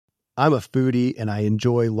I'm a foodie and I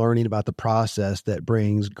enjoy learning about the process that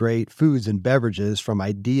brings great foods and beverages from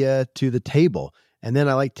idea to the table. And then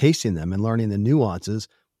I like tasting them and learning the nuances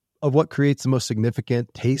of what creates the most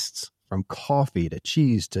significant tastes, from coffee to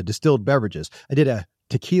cheese to distilled beverages. I did a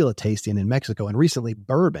tequila tasting in Mexico and recently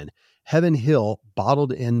bourbon. Heaven Hill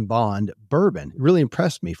bottled in bond bourbon really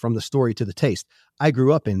impressed me from the story to the taste. I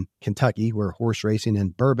grew up in Kentucky where horse racing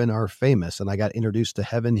and bourbon are famous, and I got introduced to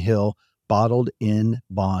Heaven Hill bottled in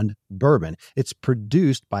bond bourbon. It's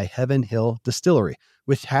produced by Heaven Hill Distillery,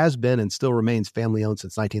 which has been and still remains family owned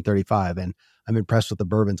since 1935. And I'm impressed with the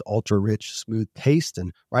bourbon's ultra rich, smooth taste.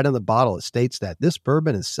 And right on the bottle, it states that this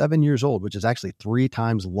bourbon is 7 years old, which is actually 3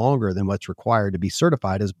 times longer than what's required to be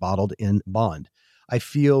certified as bottled in bond. I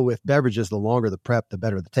feel with beverages, the longer the prep, the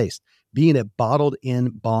better the taste. Being a bottled in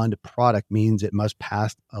bond product means it must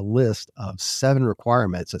pass a list of 7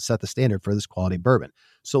 requirements that set the standard for this quality bourbon.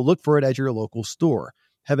 So look for it at your local store.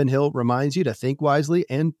 Heaven Hill reminds you to think wisely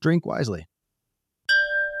and drink wisely.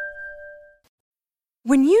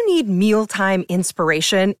 When you need mealtime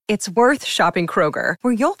inspiration, it's worth shopping Kroger,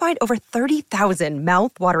 where you'll find over 30,000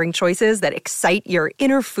 mouth-watering choices that excite your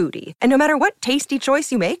inner foodie. And no matter what tasty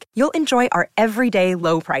choice you make, you'll enjoy our everyday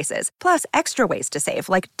low prices, plus extra ways to save,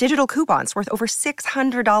 like digital coupons worth over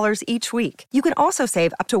 $600 each week. You can also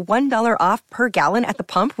save up to $1 off per gallon at the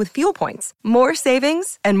pump with fuel points. More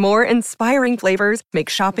savings and more inspiring flavors make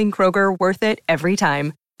shopping Kroger worth it every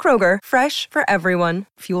time. Kroger, fresh for everyone.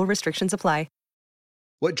 Fuel restrictions apply.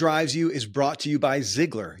 What Drives You is brought to you by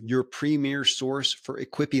Ziglar, your premier source for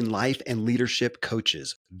equipping life and leadership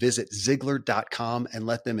coaches. Visit Ziglar.com and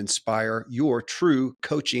let them inspire your true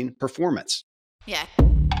coaching performance. Yeah.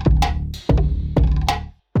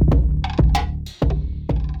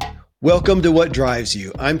 Welcome to What Drives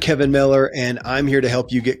You. I'm Kevin Miller, and I'm here to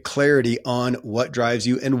help you get clarity on what drives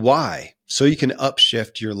you and why, so you can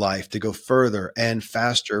upshift your life to go further and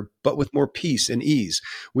faster, but with more peace and ease.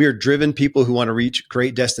 We are driven people who want to reach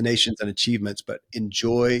great destinations and achievements, but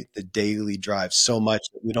enjoy the daily drive so much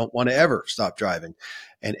that we don't want to ever stop driving.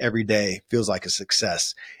 And every day feels like a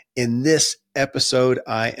success. In this episode,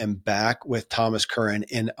 I am back with Thomas Curran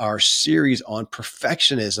in our series on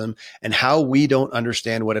perfectionism and how we don't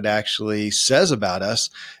understand what it actually says about us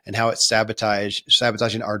and how it's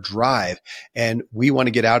sabotaging our drive. And we want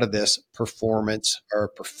to get out of this performance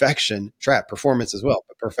as well,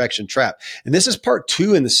 but perfection trap. And this is part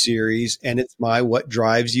 2 in the series, and it's my What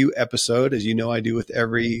Drives You episode. As you know, I do with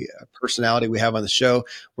every personality we have on the show.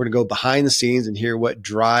 We're going to go behind the scenes and hear what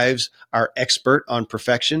drives our expert on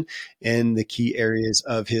perfection in the key areas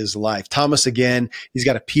of his life. Thomas, again, he's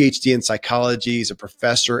got a PhD in psychology. He's a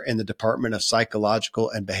professor in the Department of Psychological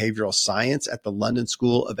and Behavioral Science at the London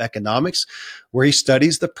School of Economics, where he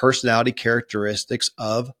studies the personality characteristics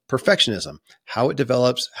of perfectionism, how it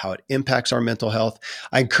develops, how it impacts our mental health.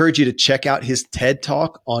 I encourage you to check out his TED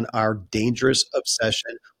Talk on our dangerous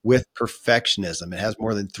obsession with perfectionism. It has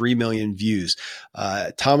more than 3 million views.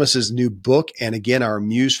 Thomas's new book, and again, our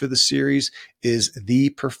muse for the series, is The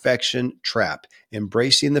Perfection Trap: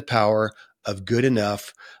 Embracing the Power of Good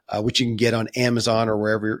Enough, which you can get on Amazon or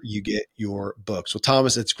wherever you get your books. Well,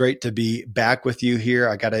 Thomas, it's great to be back with you here.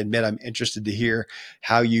 I got to admit, I'm interested to hear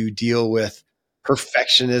how you deal with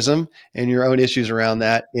perfectionism and your own issues around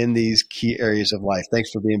that in these key areas of life. Thanks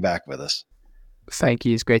for being back with us. Thank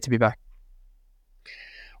you. It's great to be back.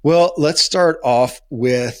 Well, let's start off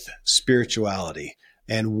with spirituality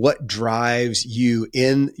and what drives you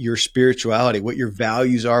in your spirituality, what your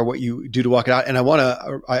values are, what you do to walk it out. And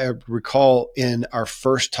I recall in our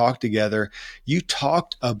first talk together, you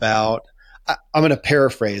talked about, I'm going to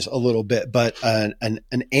paraphrase a little bit, but an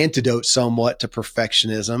antidote somewhat to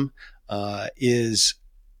perfectionism is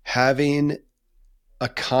having a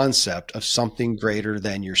concept of something greater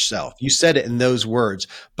than yourself. You said it in those words,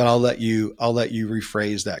 but I'll let you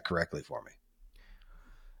rephrase that correctly for me.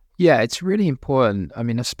 Yeah, it's really important. I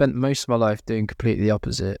mean, I've spent most of my life doing completely the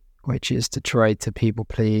opposite, which is to try to people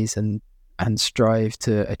please and strive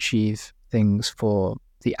to achieve things for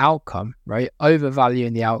the outcome, right?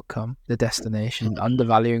 Overvaluing the outcome, the destination,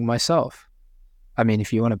 undervaluing myself. I mean,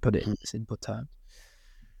 if you want to put it in simple terms.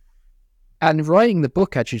 And writing the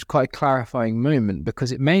book actually is quite a clarifying moment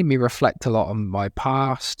because it made me reflect a lot on my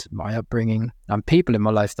past, my upbringing, and people in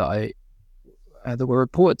my life that were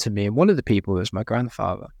reported to me. And one of the people was my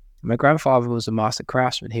grandfather. My grandfather was a master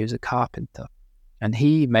craftsman. He was a carpenter, and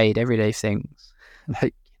he made everyday things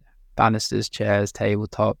like banisters, chairs,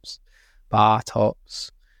 tabletops, bar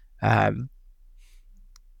tops,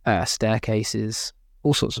 staircases,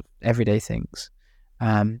 all sorts of everyday things.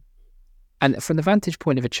 And from the vantage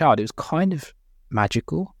point of a child, it was kind of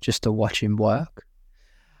magical just to watch him work.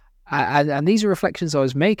 And these are reflections I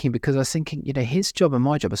was making because I was thinking, his job and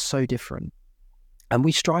my job are so different, and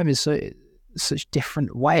we strive in such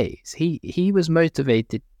different ways. He was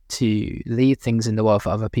motivated to leave things in the world for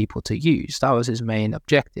other people to use. That was his main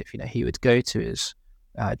objective. He would go to his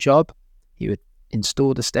job, he would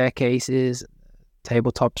install the staircases,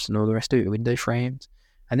 tabletops, and all the rest of it, window frames,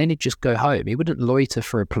 and then he'd just go home. He wouldn't loiter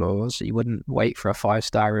for applause. He wouldn't wait for a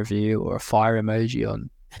 5-star review or a fire emoji on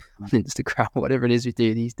Instagram, whatever it is we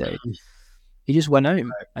do these days. He just went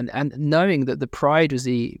home, and knowing that the pride was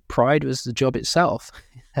the job itself.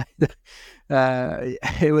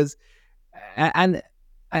 It was, and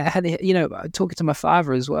I had, talking to my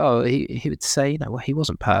father as well. He would say, well, he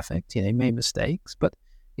wasn't perfect. He made mistakes, but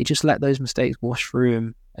he just let those mistakes wash through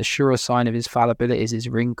him. As sure a sign of his fallibility as his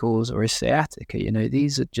wrinkles or his sciatica.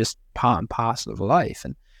 These are just part and parcel of life,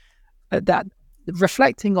 and that.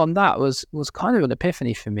 Reflecting on that was kind of an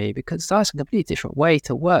epiphany for me, because that's a completely different way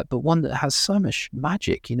to work, but one that has so much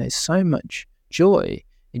magic, so much joy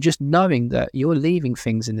in just knowing that you're leaving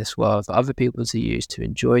things in this world for other people to use, to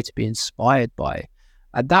enjoy, to be inspired by.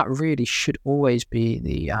 And that really should always be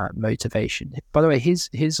the motivation. By the way, his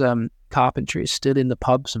carpentry is still in the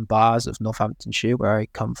pubs and bars of Northamptonshire, where I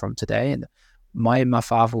come from today. And my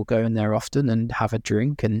father will go in there often and have a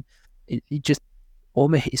drink, and it's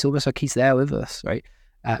almost like he's there with us, right?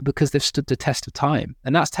 Because they've stood the test of time.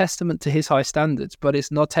 And that's testament to his high standards, but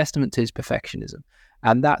it's not testament to his perfectionism.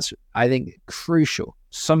 And that's, I think, crucial.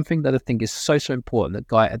 Something that I think is so important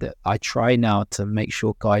that I try now to make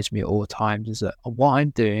sure guides me at all times is that what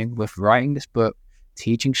I'm doing with writing this book,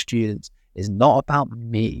 teaching students, is not about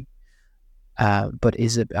me, but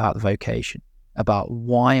is about the vocation, about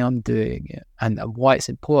why I'm doing it, and why it's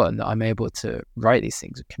important that I'm able to write these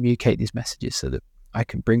things and communicate these messages so that I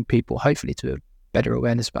can bring people hopefully to a better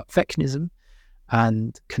awareness about perfectionism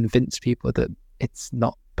and convince people that it's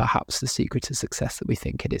not perhaps the secret to success that we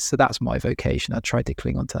think it is. So that's my vocation. I try to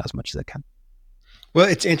cling on to that as much as I can. Well,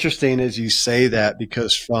 it's interesting as you say that,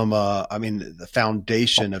 because from, the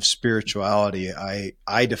foundation of spirituality,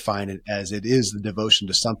 I define it as it is the devotion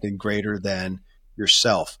to something greater than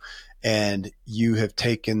yourself. And you have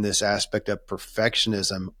taken this aspect of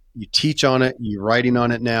perfectionism. You teach on it, you're writing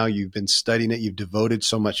on it now, you've been studying it, you've devoted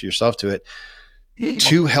so much of yourself to it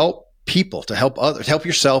to help people, to help others, help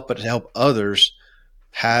yourself, but to help others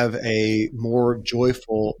have a more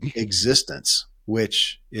joyful existence,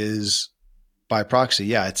 which is by proxy.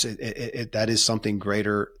 Yeah, that is something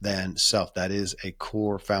greater than self. That is a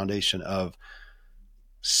core foundation of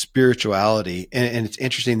spirituality. And it's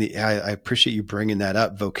interesting that I appreciate you bringing that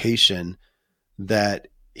up, vocation, that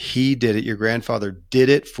he did it. Your grandfather did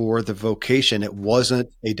it for the vocation. It wasn't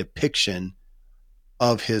a depiction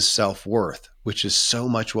of his self-worth, which is so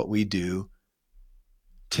much what we do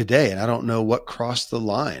today. And I don't know what crossed the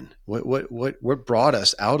line. What brought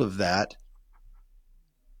us out of that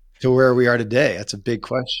to where we are today? That's a big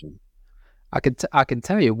question. I can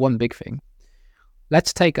tell you one big thing.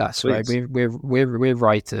 Let's take us, Please. Right? We're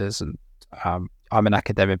writers, and I'm an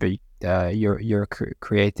academic, but you're a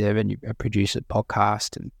creative, and you produce a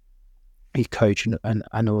podcast, and you coach,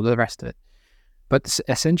 and all the rest of it. But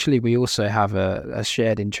essentially, we also have a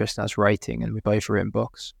shared interest as writing, and we both written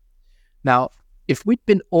books. Now, if we'd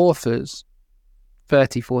been authors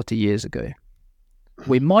 30, 40 years ago,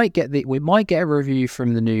 we might get a review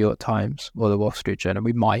from the New York Times or the Wall Street Journal.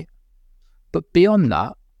 We might, but beyond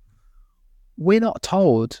that, we're not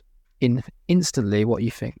told instantly what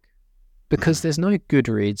you think, because there's no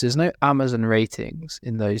Goodreads, there's no Amazon ratings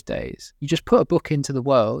in those days. You just put a book into the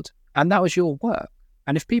world, and that was your work.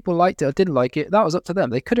 And if people liked it or didn't like it, that was up to them.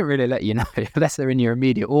 They couldn't really let you know unless they're in your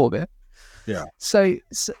immediate orbit. Yeah. So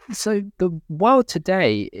the world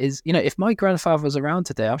today is, if my grandfather was around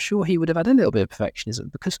today, I'm sure he would have had a little bit of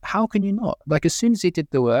perfectionism, because how can you not? Like, as soon as he did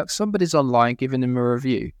the work, somebody's online giving him a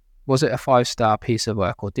review. Was it a 5-star piece of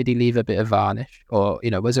work, or did he leave a bit of varnish? Or,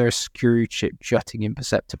 was there a screw chip jutting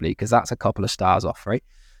imperceptibly? Because that's a couple of stars off, right?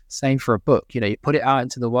 Same for a book. You put it out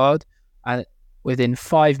into the world, and within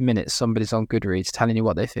 5 minutes, somebody's on Goodreads telling you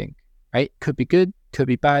what they think, right? Could be good, could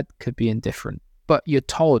be bad, could be indifferent. But you're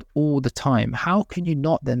told all the time. How can you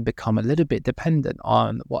not then become a little bit dependent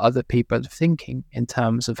on what other people are thinking in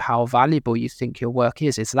terms of how valuable you think your work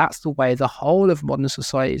is? That's the way the whole of modern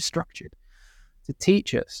society is structured, to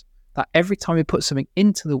teach us that every time we put something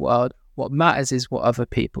into the world, what matters is what other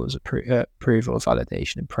people's approval,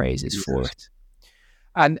 validation, and praise is for it.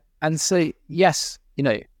 And so, yes,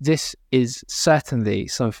 this is certainly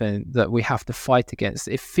something that we have to fight against.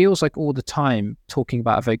 It feels like all the time talking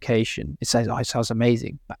about a vocation, it says, oh, it sounds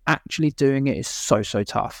amazing, but actually doing it is so, so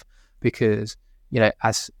tough, because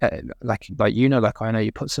as like like I know,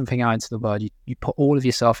 you put something out into the world, you put all of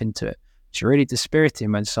yourself into it. It's really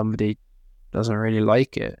dispiriting when somebody doesn't really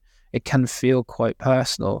like it. It can feel quite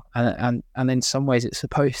personal, and in some ways it's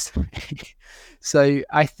supposed to be. So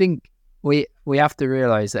I think we have to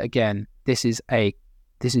realize that, again, this is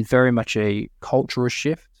very much a cultural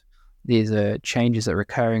shift. These are changes that are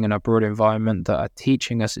occurring in our broader environment that are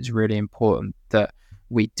teaching us it's really important that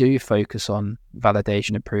we do focus on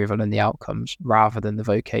validation, approval, and the outcomes rather than the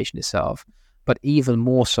vocation itself. But even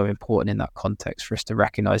more so important in that context for us to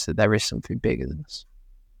recognize that there is something bigger than us.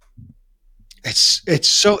 It's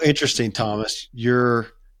so interesting, Thomas. Your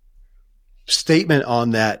statement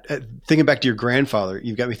on that, thinking back to your grandfather,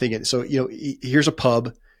 you've got me thinking. So, here's a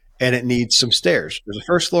pub and it needs some stairs. There's a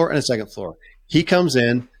first floor and a second floor. He comes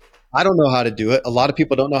in. I don't know how to do it. A lot of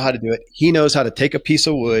people don't know how to do it. He knows how to take a piece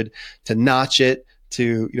of wood, to notch it,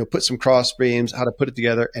 to put some cross beams, how to put it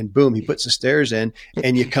together, and boom, he puts the stairs in,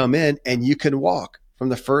 and you come in and you can walk from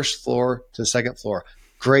the first floor to the second floor.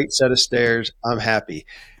 Great set of stairs. I'm happy.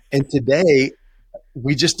 And today,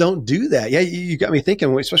 we just don't do that. Yeah, you got me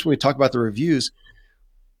thinking, especially when we talk about the reviews.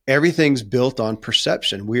 Everything's built on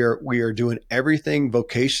perception. We are doing everything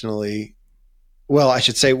vocationally. Well, I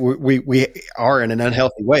should say we are in an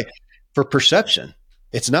unhealthy way for perception.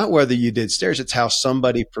 It's not whether you did stairs, it's how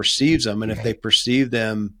somebody perceives them. And if they perceive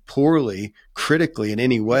them poorly, critically in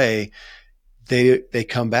any way, they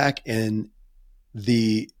come back in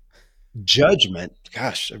the judgment.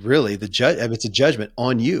 Gosh, really, it's a judgment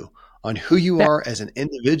on you, on who you are as an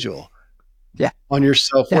individual, on your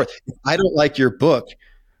self-worth. If I don't like your book,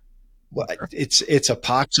 well, it's a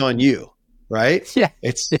pox on you, right? Yeah.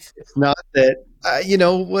 It's not that,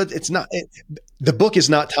 it's not, the book is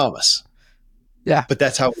not Thomas. Yeah. But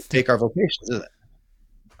that's how we take our vocations, isn't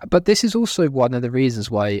it? But this is also one of the reasons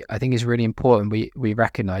why I think it's really important we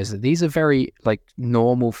recognize that these are very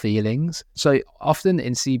normal feelings. So often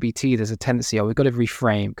in CBT, there's a tendency, we've got to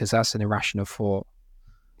reframe because that's an irrational thought.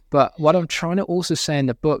 But what I'm trying to also say in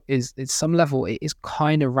the book is, at some level, it is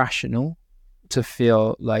kind of rational to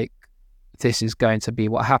feel like this is going to be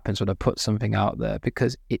what happens when I put something out there,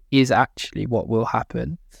 because it is actually what will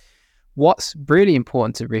happen. What's really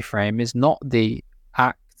important to reframe is not the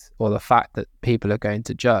act or the fact that people are going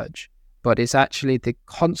to judge, but it's actually the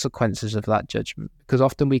consequences of that judgment. Because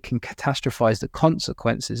often we can catastrophize the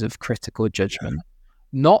consequences of critical judgment.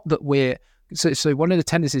 Not that we're... So one of the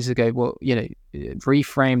tendencies is to go, well,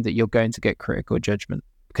 reframe that you're going to get critical judgment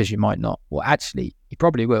because you might not. Well, actually, you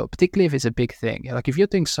probably will, particularly if it's a big thing. Like if you're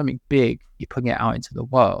doing something big, you're putting it out into the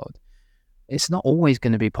world, it's not always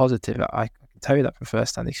going to be positive. I can tell you that from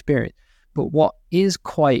first-hand experience. But what is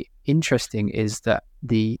quite interesting is that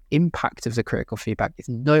the impact of the critical feedback is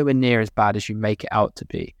nowhere near as bad as you make it out to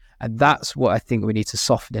be. And that's what I think we need to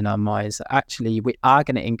soften in our minds, that actually we are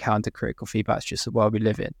going to encounter critical feedback. It's just the world we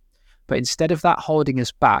live in. But instead of that holding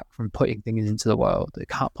us back from putting things into the world, it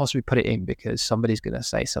can't possibly put it in because somebody's going to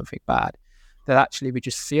say something bad, that actually we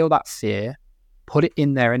just feel that fear, put it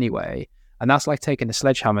in there anyway. And that's like taking a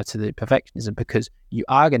sledgehammer to the perfectionism, because you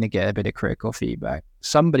are going to get a bit of critical feedback.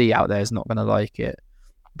 Somebody out there is not going to like it,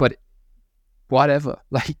 but whatever.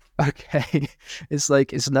 Okay,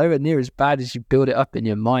 it's nowhere near as bad as you build it up in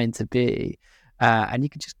your mind to be, and you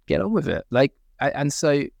can just get on with it. And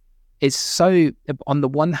so it's so, on the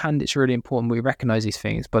one hand, it's really important we recognize these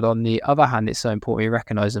things, but on the other hand, it's so important we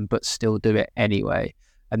recognize them, but still do it anyway.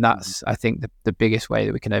 And that's, I think, the biggest way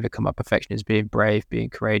that we can overcome our perfection is being brave, being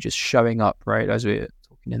courageous, showing up, right, as we were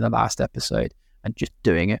talking in the last episode, and just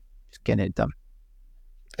doing it, just getting it done.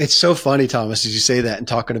 It's so funny, Thomas, as you say that and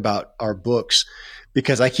talking about our books,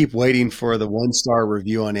 because I keep waiting for the 1-star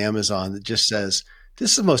review on Amazon that just says,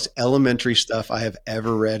 this is the most elementary stuff I have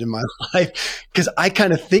ever read in my life. Because I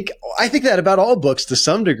think that about all books to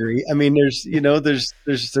some degree. I mean, there's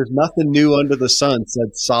nothing new under the sun,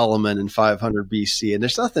 said Solomon in 500 BC, and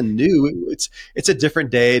there's nothing new. It's a different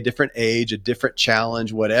day, a different age, a different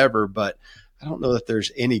challenge, whatever. But I don't know that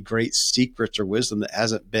there's any great secrets or wisdom that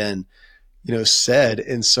hasn't been, said.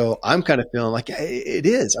 And so I'm kind of feeling like it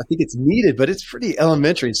is. I think it's needed, but it's pretty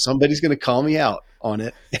elementary. Somebody's going to call me out on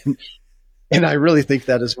it. And I really think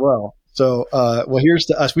that as well. So, here's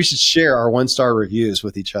to us. We should share our 1-star reviews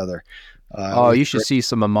with each other. You should see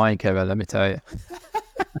some of mine, Kevin. Let me tell you.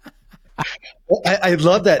 Well, I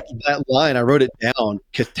love that line. I wrote it down.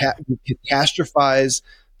 Catastrophize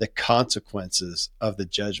the consequences of the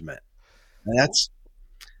judgment. And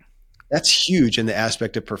that's huge in the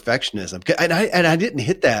aspect of perfectionism. And I didn't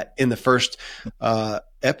hit that in the first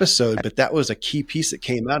episode, but that was a key piece that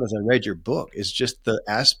came out as I read your book, is just the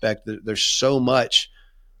aspect that there's so much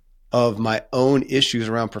of my own issues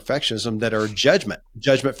around perfectionism that are judgment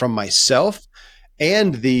from myself,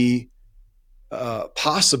 and the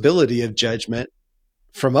possibility of judgment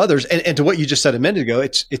from others. And to what you just said a minute ago,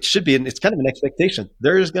 it's kind of an expectation.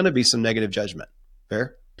 There is going to be some negative judgment.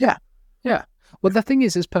 Fair? Yeah. Yeah. Well, the thing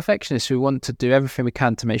is, as perfectionists, we want to do everything we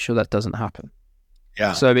can to make sure that doesn't happen.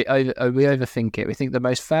 Yeah. So we overthink it. We think the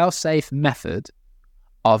most fail-safe method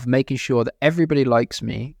of making sure that everybody likes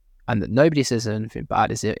me and that nobody says anything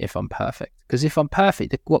bad is if I'm perfect. Because if I'm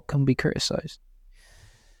perfect, what can be criticized?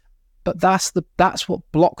 But that's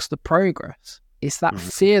what blocks the progress. It's that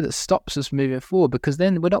fear that stops us moving forward, because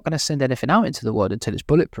then we're not going to send anything out into the world until it's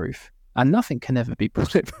bulletproof, and nothing can ever be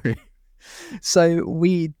bulletproof. So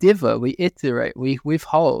we dither, we iterate, we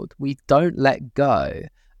withhold, we don't let go.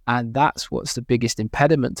 And that's what's the biggest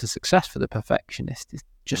impediment to success for the perfectionist, is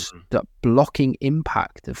just the blocking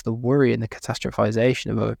impact of the worry and the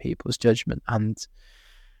catastrophization of other people's judgment. And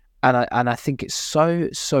I think it's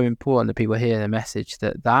so important that people hear the message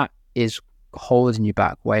that is holding you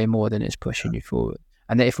back way more than it's pushing you forward.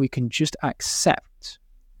 And that if we can just accept,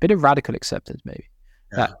 a bit of radical acceptance maybe,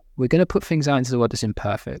 that we're going to put things out into the world that's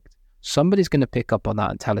imperfect. Somebody's going to pick up on that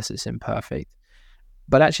and tell us it's imperfect.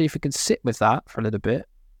 But actually, if we can sit with that for a little bit,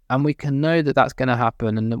 and we can know that that's going to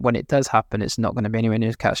happen, and when it does happen, it's not going to be anywhere near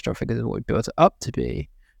as catastrophic as what we built it up to be,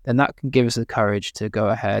 then that can give us the courage to go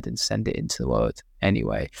ahead and send it into the world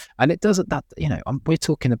anyway. And it doesn't, we're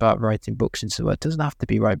talking about writing books into the world. It doesn't have to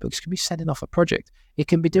be writing books. It can be sending off a project. It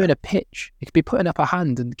can be doing a pitch. It could be putting up a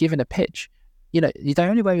hand and giving a pitch. The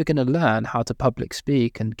only way we're going to learn how to public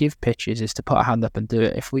speak and give pitches is to put a hand up and do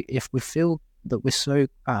it. If we feel that we're so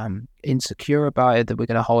insecure about it that we're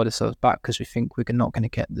going to hold ourselves back because we think we're not going to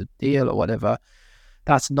get the deal or whatever,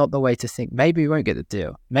 that's not the way to think. Maybe we won't get the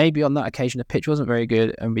deal. Maybe on that occasion the pitch wasn't very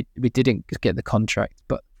good and we didn't get the contract.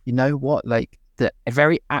 But you know what? Like, the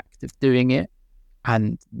very act of doing it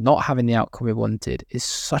and not having the outcome we wanted is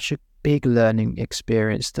such a big learning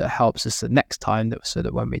experience that helps us the next time, so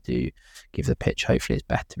that when we do give the pitch, hopefully it's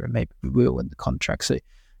better and maybe we will win the contract. So,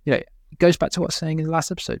 it goes back to what I was saying in the last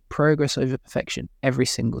episode: progress over perfection every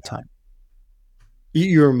single time.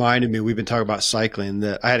 You reminded me, we've been talking about cycling,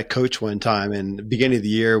 that I had a coach one time, and the beginning of the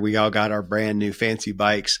year, we all got our brand new fancy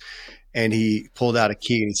bikes, and he pulled out a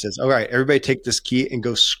key and he says, "All right, everybody take this key and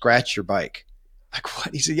go scratch your bike." Like,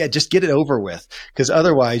 what? He said, "Yeah, just get it over with, because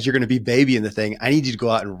otherwise you're going to be babying the thing. I need you to go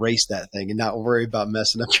out and race that thing and not worry about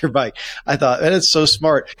messing up your bike." I thought, that is so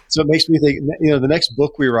smart. So it makes me think, the next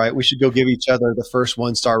book we write, we should go give each other the first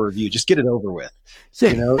 1-star review. Just get it over with.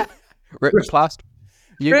 Rip the plaster.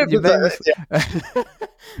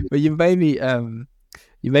 But you made me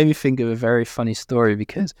think of a very funny story,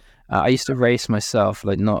 because I used to race myself,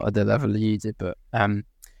 like not at the level you did, but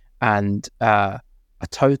I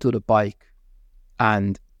totaled a bike.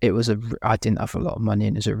 And I didn't have a lot of money,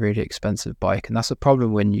 and it was a really expensive bike. And that's the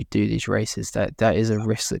problem when you do these races, that there is a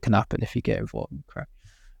risk that can happen if you get involved in crap.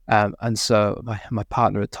 And so my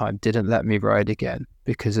partner at the time didn't let me ride again,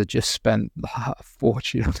 because I just spent a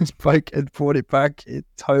fortune on this bike and brought it back. It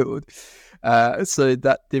totaled. So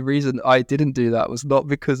that the reason I didn't do that was not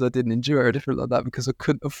because I didn't enjoy it or anything like that, because I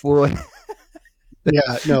couldn't afford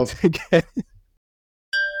to get.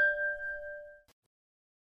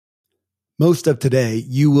 Most of today,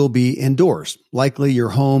 you will be indoors, likely your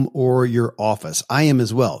home or your office. I am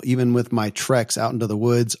as well. Even with my treks out into the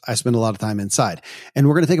woods, I spend a lot of time inside. And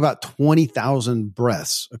we're going to take about 20,000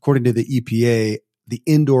 breaths. According to the EPA, the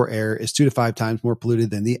indoor air is 2 to 5 times more polluted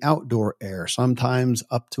than the outdoor air, sometimes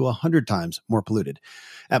up to 100 times more polluted.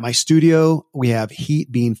 At my studio, we have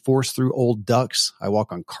heat being forced through old ducts. I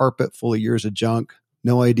walk on carpet full of years of junk.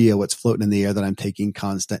 No idea what's floating in the air that I'm taking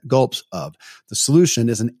constant gulps of. The solution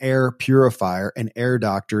is an air purifier, and Air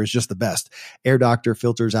Doctor is just the best. Air Doctor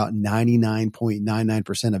filters out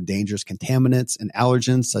 99.99% of dangerous contaminants and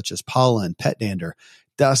allergens such as pollen, pet dander,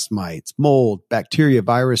 dust mites, mold, bacteria,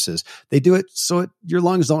 viruses. They do it so your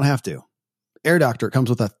lungs don't have to. Air Doctor comes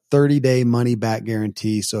with a 30-day money-back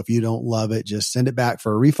guarantee, so if you don't love it, just send it back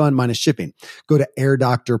for a refund minus shipping. Go to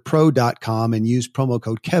airdoctorpro.com and use promo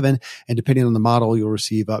code Kevin, and depending on the model, you'll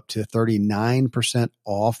receive up to 39%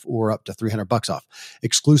 off or up to $300 off.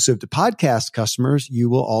 Exclusive to podcast customers, you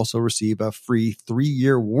will also receive a free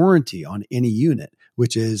 3-year warranty on any unit,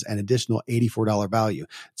 which is an additional $84 value.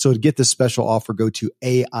 So to get this special offer, go to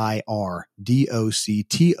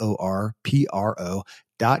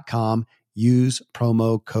airdoctorpro.com. Use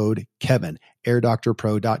promo code Kevin.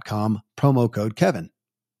 airdoctorpro.com, promo code Kevin.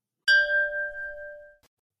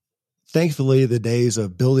 Thankfully, the days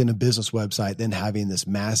of building a business website, then having this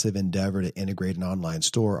massive endeavor to integrate an online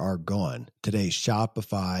store are gone. Today,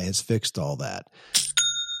 Shopify has fixed all that.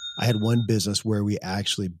 I had one business where we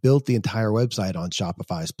actually built the entire website on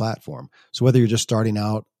Shopify's platform. So whether you're just starting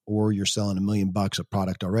out or you're selling $1 million of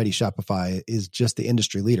product already, Shopify is just the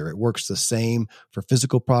industry leader. It works the same for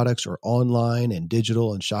physical products or online and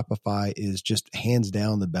digital, and Shopify is just hands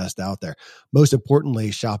down the best out there. Most importantly,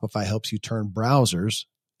 Shopify helps you turn browsers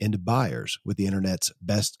into buyers with the internet's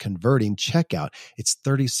best converting checkout. It's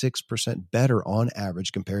 36% better on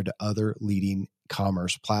average compared to other leading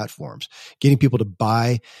commerce platforms. Getting people to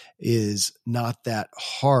buy is not that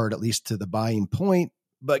hard, at least to the buying point,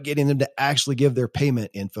 but getting them to actually give their payment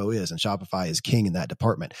info is, and Shopify is king in that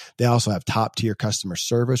department. They also have top tier customer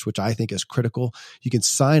service, which I think is critical. You can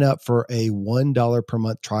sign up for a $1 per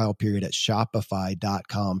month trial period at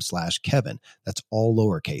shopify.com/Kevin. That's all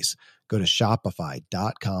lowercase. Go to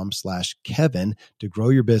shopify.com/Kevin to grow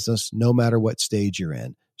your business no matter what stage you're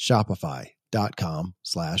in.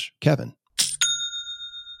 Shopify.com/Kevin.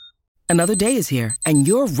 Another day is here, and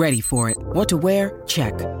you're ready for it. What to wear?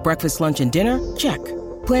 Check. Breakfast, lunch, and dinner? Check.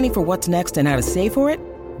 Planning for what's next and how to save for it?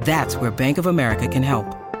 That's where Bank of America can help.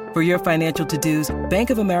 For your financial to-dos, Bank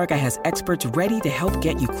of America has experts ready to help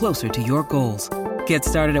get you closer to your goals. Get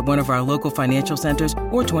started at one of our local financial centers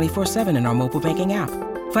or 24/7 in our mobile banking app.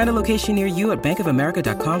 Find a location near you at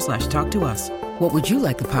bankofamerica.com/talktous. What would you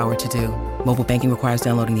like the power to do? Mobile banking requires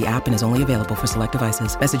downloading the app and is only available for select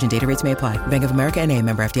devices. Message and data rates may apply. Bank of America N.A.,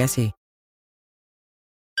 member FDIC.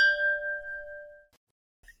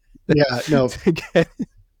 Yeah, no,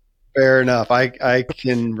 fair enough. I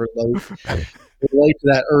can relate to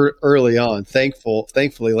that early on.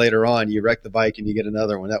 Thankfully, later on, you wreck the bike and you get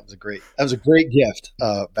another one. That was a great gift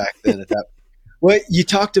back then. At that, well, you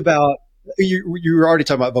talked about you were already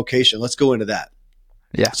talking about vocation. Let's go into that.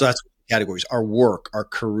 Yeah. So that's categories: our work, our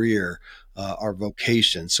career, our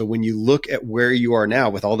vocation. So when you look at where you are now,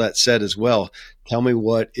 with all that said as well, tell me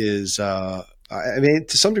what is. I mean,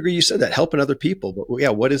 to some degree, you said that helping other people, but yeah,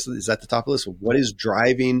 what is at the top of the list? What is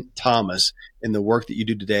driving Thomas in the work that you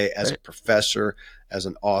do today as a professor, as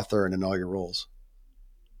an author, and in all your roles?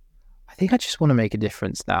 I think I just want to make a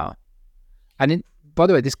difference now. And by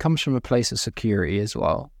the way, this comes from a place of security as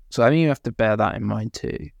well. So I think you have to bear that in mind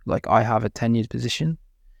too. Like, I have a tenured position.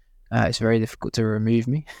 It's very difficult to remove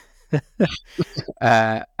me.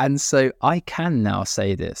 And so I can now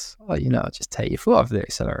say this, just take your foot off the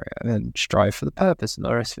accelerator and then strive for the purpose and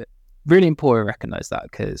the rest of it. Really important to recognize that,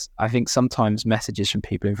 because I think sometimes messages from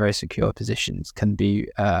people in very secure positions can be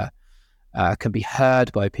heard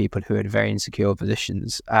by people who are in very insecure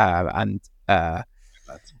positions. And so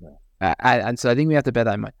I think we have to bear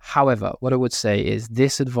that in mind. However, what I would say is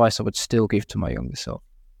this advice I would still give to my younger self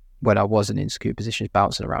when I was in insecure positions,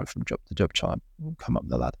 bouncing around from job to job, trying to come up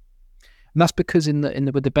the ladder. And that's because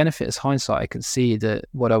with the benefit of hindsight, I can see that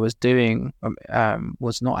what I was doing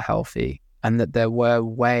was not healthy, and that there were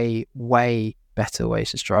way, way better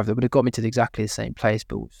ways to strive that would have got me to exactly the same place,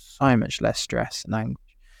 but with so much less stress and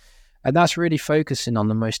anguish. And that's really focusing on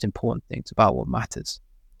the most important things about what matters,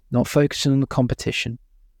 not focusing on the competition.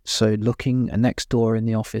 So looking next door in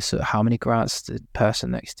the office at how many grants the person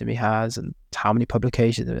next to me has and how many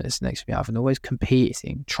publications the person next to me have, and always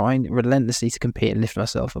competing, trying relentlessly to compete and lift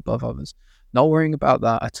myself above others. Not worrying about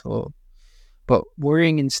that at all, but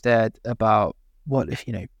worrying instead about what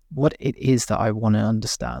it is that I want to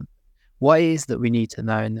understand. What is that we need to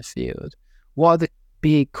know in the field? What are the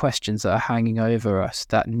big questions that are hanging over us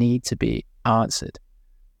that need to be answered?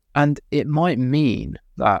 And it might mean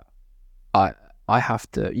that I have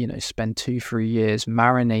to, spend 2-3 years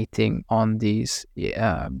marinating on these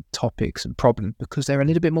topics and problems because they're a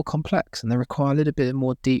little bit more complex and they require a little bit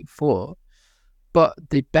more deep thought. But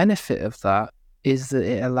the benefit of that is that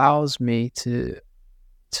it allows me to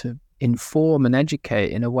inform and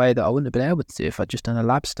educate in a way that I wouldn't have been able to do if I'd just done a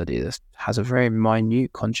lab study that has a very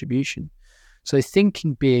minute contribution. So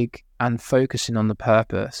thinking big and focusing on the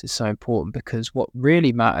purpose is so important, because what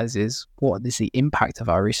really matters is what is the impact of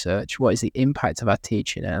our research, what is the impact of our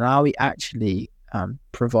teaching, and are we actually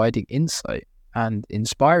providing insight and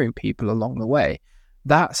inspiring people along the way?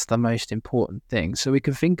 That's the most important thing. So we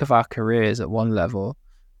can think of our careers at one level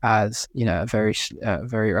as, a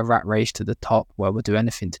rat race to the top where we'll do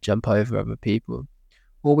anything to jump over other people.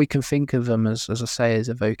 Or we can think of them as I say, as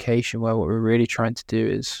a vocation where what we're really trying to do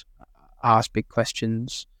is ask big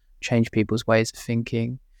questions, change people's ways of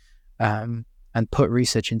thinking, and put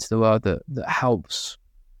research into the world that helps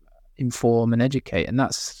inform and educate. And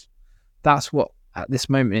that's what, at this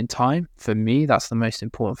moment in time, for me, that's the most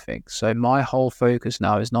important thing. So my whole focus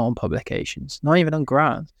now is not on publications, not even on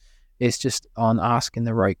grants. It's just on asking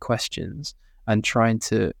the right questions and trying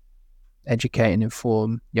to educate and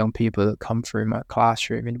inform young people that come through my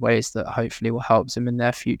classroom in ways that hopefully will help them in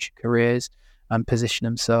their future careers and position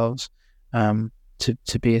themselves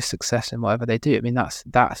to be a success in whatever they do. I mean,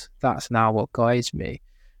 that's now what guides me,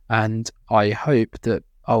 and I hope that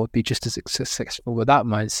I would be just as successful with that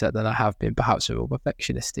mindset than I have been perhaps with a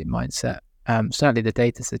perfectionistic mindset. Certainly, the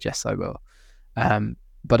data suggests I will.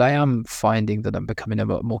 But I am finding that I'm becoming a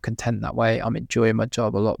lot more content that way. I'm enjoying my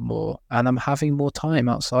job a lot more, and I'm having more time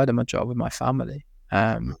outside of my job with my family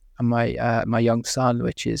and my young son,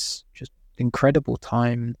 which is just incredible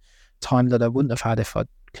time that I wouldn't have had if I'd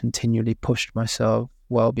continually pushed myself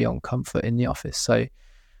well beyond comfort in the office. So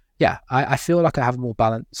yeah, I feel like I have more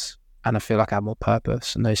balance, and I feel like I have more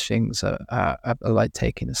purpose, and those things are like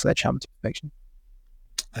taking a sledgehammer to perfection.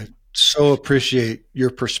 I so appreciate your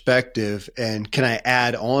perspective. And can I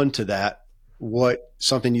add on to that? What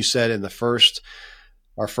something you said in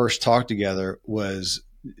our first talk together was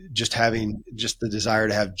just having just the desire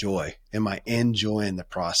to have joy. Am I enjoying the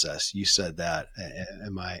process? You said that.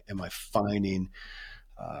 Am I finding,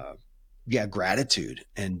 gratitude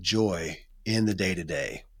and joy in the day to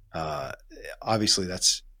day? Obviously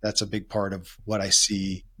that's a big part of what I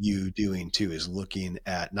see you doing too, is looking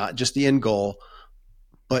at not just the end goal,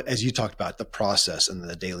 but as you talked about, the process and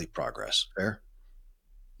the daily progress. Fair?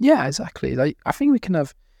 Yeah, exactly. Like I think we can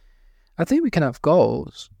have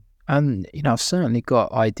goals, and I've certainly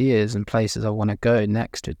got ideas and places I want to go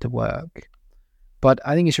next to work. But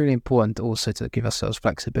I think it's really important also to give ourselves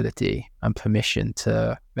flexibility and permission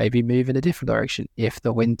to maybe move in a different direction if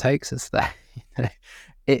the wind takes us there.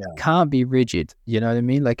 It can't be rigid, you know what I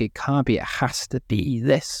mean? Like it can't be, it has to be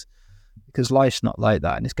this, because life's not like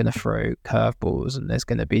that, and it's going to throw curveballs and there's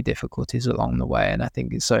going to be difficulties along the way. And I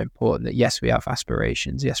think it's so important that yes, we have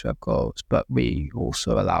aspirations, yes, we have goals, but we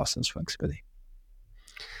also allow some flexibility.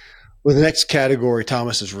 Well, the next category,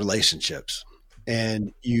 Thomas, is relationships.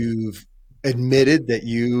 And you've admitted that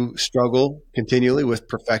you struggle continually with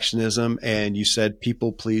perfectionism, and you said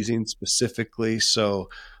people pleasing specifically. So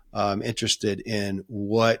I'm interested in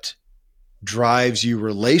what drives you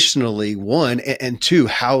relationally, one, and two,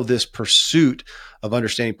 how this pursuit of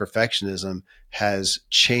understanding perfectionism has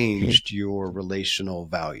changed your relational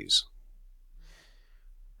values.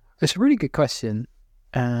 It's a really good question.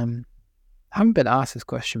 I haven't been asked this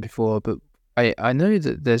question before, but I know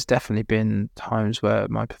that there's definitely been times where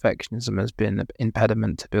my perfectionism has been an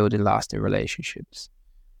impediment to building lasting relationships.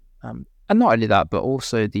 And not only that, but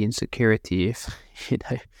also the insecurity of,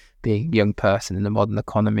 being a young person in the modern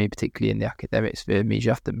economy, particularly in the academic sphere, means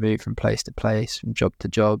you have to move from place to place, from job to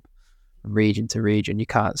job, from region to region. You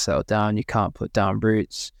can't settle down. You can't put down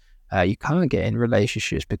roots. You can't get in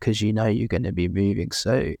relationships because you're going to be moving.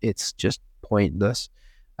 So it's just pointless.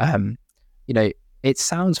 It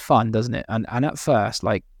sounds fun, doesn't it? And at first,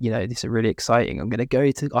 this is really exciting. I'm going to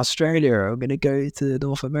go to Australia, or I'm going to go to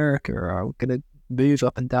North America, or I'm going to move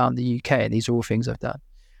up and down the UK. And these are all things I've done.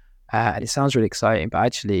 And it sounds really exciting, but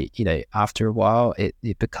actually, after a while,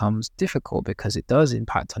 it becomes difficult because it does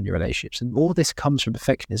impact on your relationships. And all this comes from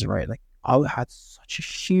perfectionism, right? Like I had such a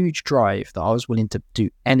huge drive that I was willing to do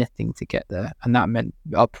anything to get there. And that meant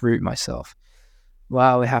uproot myself.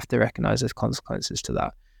 Well, we have to recognize there's consequences to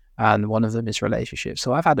that. And one of them is relationships.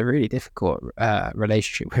 So I've had a really difficult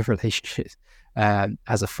relationship with relationships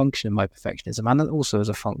as a function of my perfectionism, and also as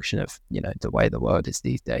a function of, the way the world is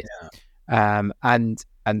these days. Yeah.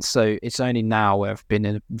 And so it's only now where I've been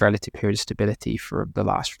in a relative period of stability for the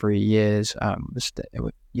last 3 years,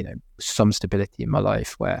 with some stability in my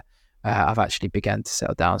life, where I've actually begun to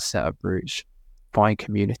settle down, set up roots, find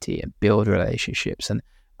community, and build relationships. And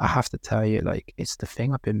I have to tell you, it's the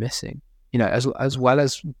thing I've been missing. As well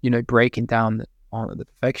as breaking down on the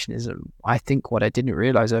perfectionism, I think what I didn't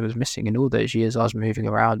realize I was missing in all those years I was moving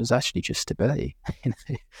around was actually just stability,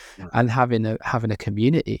 and having a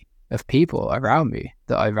community of people around me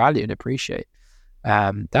that I value and appreciate.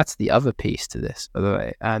 That's the other piece to this, by the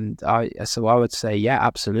way. And I would say, yeah,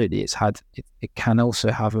 absolutely. It can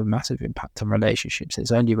also have a massive impact on relationships.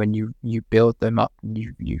 It's only when you build them up and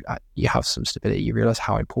you have some stability, you realize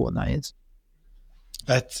how important that is.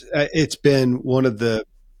 It's been one of the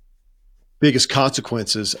biggest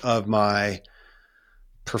consequences of my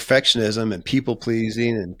perfectionism and people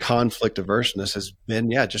pleasing and conflict averseness has been,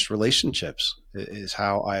 just relationships is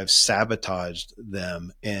how I have sabotaged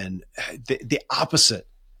them. And the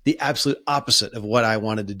absolute opposite of what I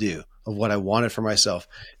wanted to do, of what I wanted for myself.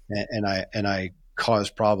 And I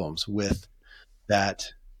caused problems with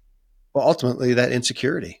that. Well, ultimately that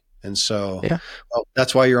insecurity. And so, well,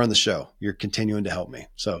 that's why you're on the show. You're continuing to help me.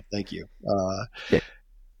 So thank you. Yeah.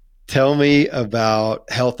 Tell me about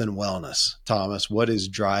health and wellness, Thomas. What is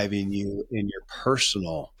driving you in your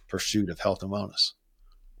personal pursuit of health and wellness?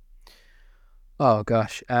 Oh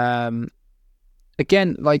gosh.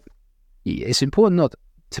 Again, like it's important not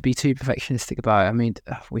to be too perfectionistic about it. I mean,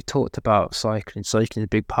 we talked about cycling. Cycling is a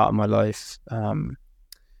big part of my life. And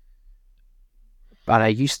I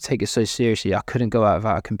used to take it so seriously. I couldn't go out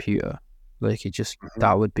without a computer. Like it just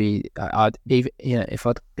that would be. I'd even if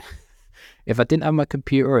I if I didn't have my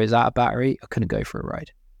computer or it was out of battery, I couldn't go for a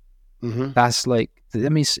ride. Mm-hmm. That's like, I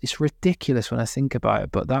mean, it's ridiculous when I think about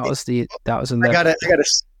it, but that was a I level. got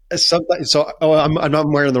to something. So, I'm not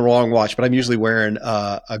wearing the wrong watch, but I'm usually wearing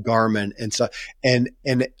a Garmin and so, and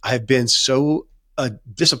I've been so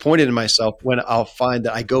disappointed in myself when I'll find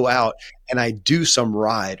that I go out and I do some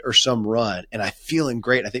ride or some run and I'm feeling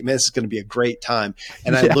great. I think, man, this is going to be a great time.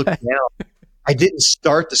 And I look Yeah, down, I didn't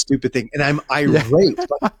start the stupid thing and I'm yeah, irate.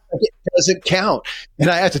 Like, it doesn't count. And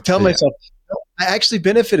I have to tell yeah. myself, no, I actually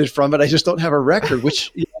benefited from it. I just don't have a record,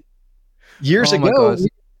 which years Oh my ago, God.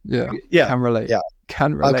 Yeah, yeah, can relate. yeah.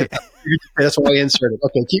 Can Okay, relate. that's why I inserted.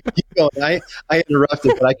 Okay, keep going. I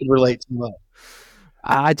interrupted, but I can relate too much.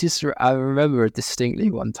 I remember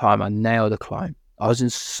distinctly one time I nailed a climb. I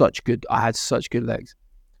had such good legs.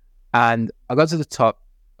 And I got to the top,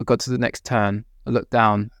 I got to the next turn, I looked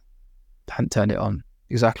down, hadn't turned it on.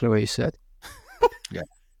 Exactly what you said. Yeah,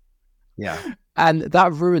 yeah, And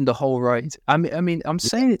that ruined the whole ride. I mean, I'm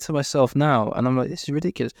saying it to myself now, and I'm like, this is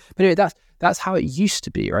ridiculous. But anyway, that's how it used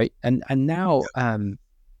to be, right? And now, I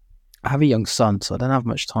have a young son, so I don't have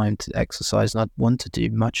much time to exercise, and I'd want to do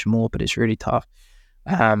much more, but it's really tough.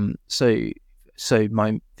 So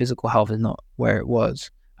my physical health is not where it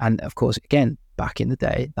was, and of course, again, back in the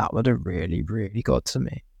day, that would have really, really got to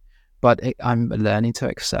me. But I'm learning to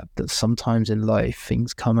accept that sometimes in life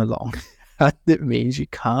things come along, and it means you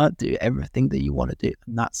can't do everything that you want to do,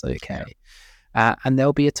 and that's okay. And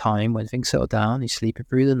there'll be a time when things settle down, you're sleeping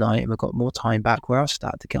through the night, and we've got more time back where I'll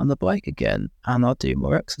start to get on the bike again, and I'll do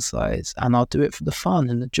more exercise, and I'll do it for the fun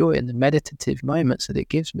and the joy and the meditative moments that it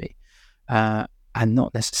gives me. And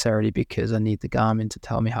not necessarily because I need the Garmin to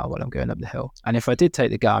tell me how well I'm going up the hill. And if I did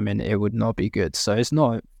take the Garmin, it would not be good. So it's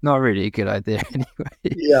not really a good idea anyway.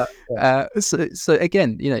 yeah. So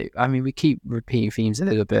again, I mean, we keep repeating themes a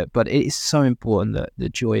little bit, but it is so important that the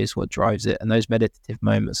joy is what drives it, and those meditative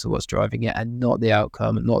moments are what's driving it, and not the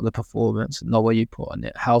outcome, and not the performance, and not what you put on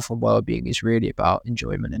it. Health and well-being is really about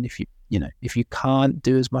enjoyment, and if you can't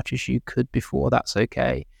do as much as you could before, that's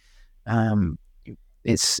okay.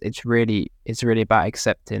 It's really about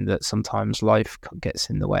accepting that sometimes life gets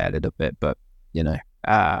in the way a little bit, but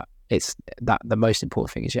it's that the most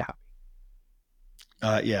important thing is you're happy.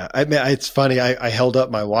 Yeah. I mean, it's funny. I held up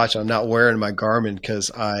my watch. I'm not wearing my Garmin because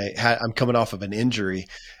I'm coming off of an injury,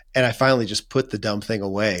 and I finally just put the dumb thing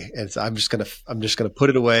away. And so I'm just gonna put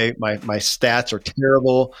it away. My stats are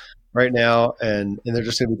terrible right now, and they're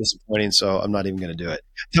just gonna be disappointing. So I'm not even gonna do it.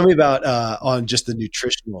 Tell me about on just the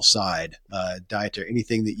nutritional side, dietary.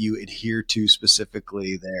 Anything that you adhere to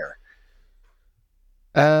specifically there?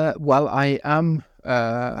 Well, I am.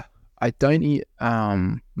 I don't eat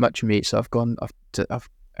much meat, so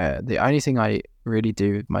the only thing I really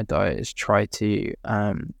do with my diet is try to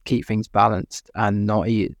keep things balanced and not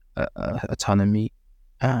eat a ton of meat.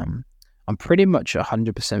 I'm pretty much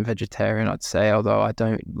 100% vegetarian, I'd say, although I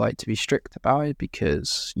don't like to be strict about it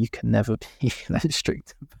because you can never be that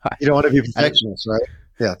strict about it. You don't want to be a And perfectionist, right?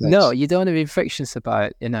 Yeah. Thanks. no, you don't want to be perfectionist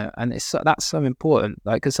about it, and that's so important.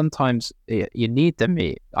 Like, because sometimes you need the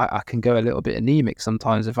meat. I can go a little bit anemic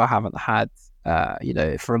sometimes if I haven't had,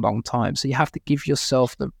 for a long time. So you have to give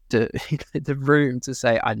yourself the the room to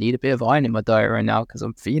say, I need a bit of iron in my diet right now because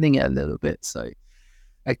I'm feeling it a little bit. So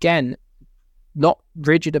again, not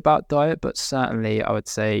rigid about diet, but certainly I would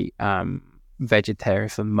say vegetarian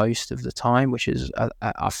for most of the time, which is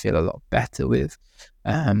I feel a lot better with.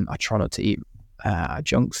 I try not to eat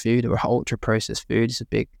junk food or ultra processed food. It's a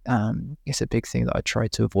big thing that I try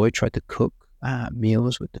to avoid. Try to cook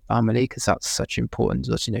meals with the family because that's such important.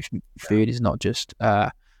 Food is not just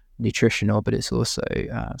nutritional, but it's also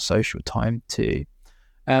social time too.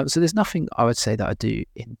 So there's nothing I would say that I do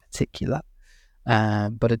in particular,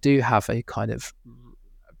 but I do have a kind of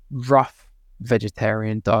rough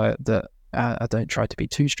vegetarian diet that I don't try to be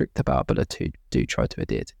too strict about, but I do try to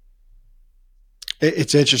adhere to.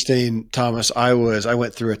 It's interesting, Thomas. I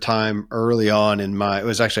went through a time early on it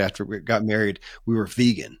was actually after we got married, we were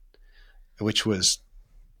vegan, which was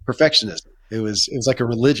perfectionism. It was like a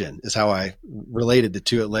religion is how I related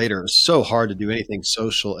to it later. It was so hard to do anything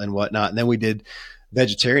social and whatnot. And then we did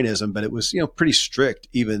vegetarianism, but it was, pretty strict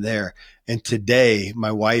even there. And today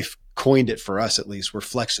my wife coined it for us, at least. We're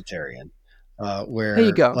flexitarian, There you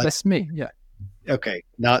where go. like, That's me. Yeah. okay,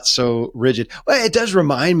 not so rigid. Well, it does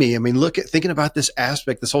remind me, I mean, look at thinking about this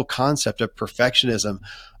aspect, this whole concept of perfectionism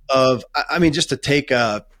of, I mean, just to take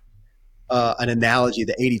an analogy,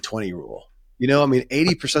 the 80-20 rule. You know, I mean,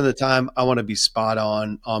 80% of the time I want to be spot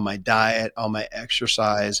on my diet, on my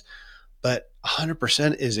exercise, but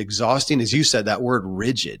 100% is exhausting. As you said, that word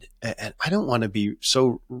rigid. And I don't want to be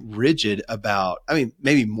so rigid about, I mean,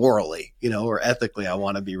 maybe morally, you know, or ethically, I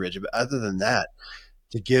want to be rigid. But other than that,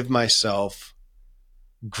 to give myself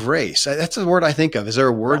grace. That's the word I think of. Is there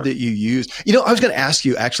a word that you use? You know, I was going to ask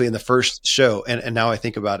you actually in the first show, and now I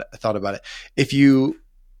think about it, I thought about it. If you,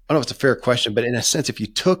 I don't know if it's a fair question, but in a sense, if you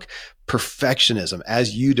took perfectionism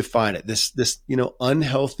as you define it, this, you know,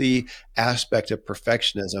 unhealthy aspect of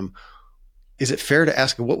perfectionism, is it fair to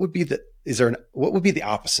ask what would be what would be the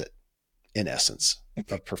opposite in essence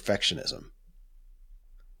of perfectionism?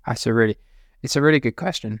 It's a really good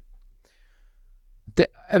question.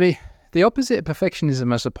 The opposite of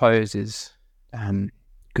perfectionism, I suppose, is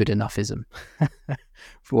good enoughism,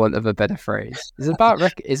 for want of a better phrase. It's about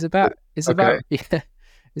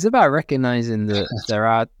recognizing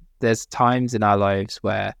that there's times in our lives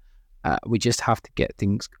where we just have to get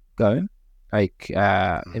things going. Like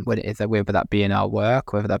whether that be in our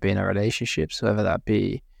work, whether that be in our relationships, whether that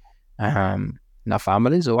be in our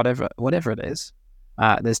families, or whatever it is.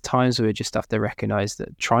 There's times where we just have to recognize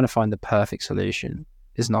that trying to find the perfect solution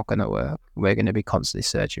is not going to work. We're going to be constantly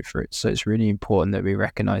searching for it. So it's really important that we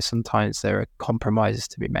recognize sometimes there are compromises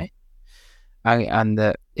to be made, and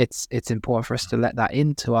that it's important for us to let that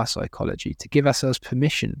into our psychology, to give ourselves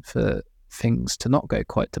permission for things to not go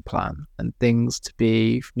quite to plan, and things to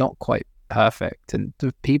be not quite perfect, and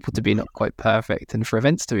for people to be not quite perfect, and for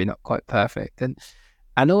events to be not quite perfect, and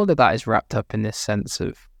all of that is wrapped up in this sense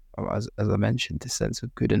of, as I mentioned, this sense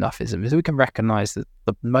of good enoughism. Is we can recognize that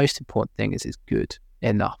the most important thing is good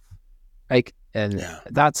enough, like, and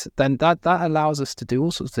that allows us to do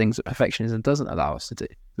all sorts of things that perfectionism doesn't allow us to do.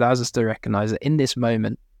 It allows us to recognize that in this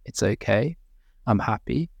moment it's okay, I'm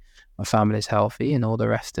happy, my family's healthy, and all the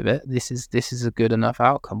rest of it. This is a good enough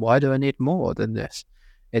outcome. Why do I need more than this?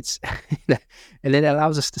 It's and it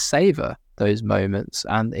allows us to savor those moments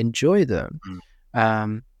and enjoy them.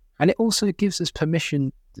 And it also gives us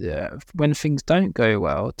permission when things don't go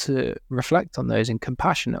well to reflect on those in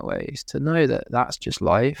compassionate ways, to know that that's just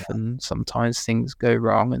life, and sometimes things go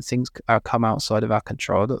wrong and things come outside of our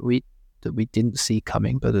control that we didn't see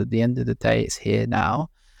coming. But at the end of the day, it's here now,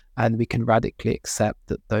 and we can radically accept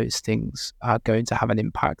that those things are going to have an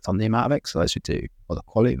impact on the amount of exercise we do, or the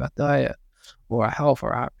quality of our diet, or our health,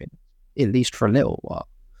 or our happiness, at least for a little while.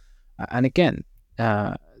 And again,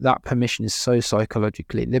 that permission is so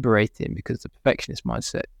psychologically liberating, because the perfectionist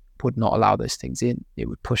mindset would not allow those things in. It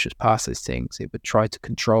would push us past those things. It would try to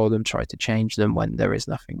control them, try to change them when there is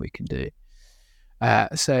nothing we can do.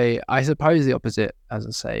 So I suppose the opposite, as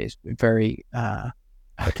I say, is very,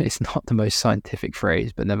 it's not the most scientific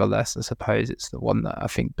phrase, but nevertheless, I suppose it's the one that I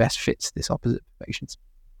think best fits this opposite perfectionism.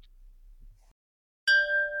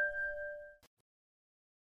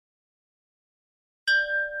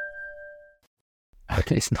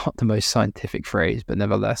 It's not the most scientific phrase, but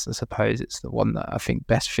nevertheless, I suppose it's the one that I think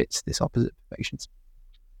best fits this opposite perfectionism.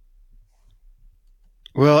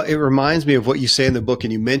 Well, it reminds me of what you say in the book,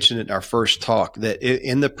 and you mentioned it in our first talk, that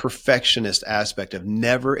in the perfectionist aspect of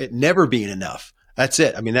it never being enough. That's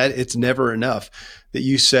it. I mean, it's never enough. That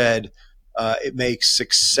you said it makes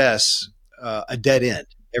success a dead end.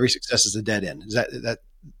 Every success is a dead end. Is that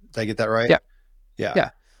did I get that right?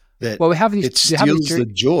 Yeah. That well, we have these. It steals the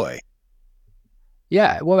joy.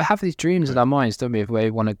 Yeah. Well, we have these dreams in our minds, don't we, of where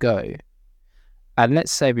we want to go, and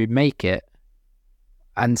let's say we make it,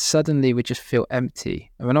 and suddenly we just feel empty,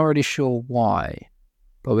 and we're not really sure why,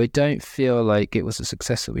 but we don't feel like it was a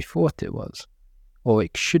success that we thought it was, or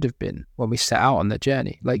it should have been when we set out on the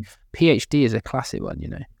journey. Like PhD is a classic one, you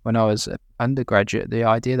know. When I was an undergraduate, the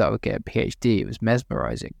idea that I would get a PhD, it was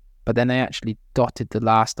mesmerizing. But then I actually dotted the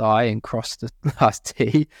last I and crossed the last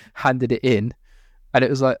T, handed it in, and it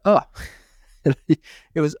was like, oh,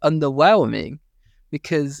 it was underwhelming,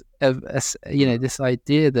 because of this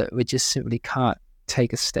idea that we just simply can't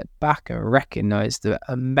take a step back and recognize the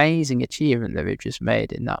amazing achievement that we've just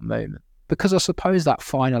made in that moment. Because I suppose that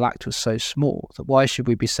final act was so small, that why should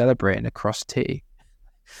we be celebrating a cross T?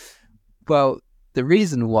 Well, the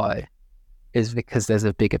reason why is because there's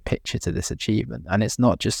a bigger picture to this achievement, and it's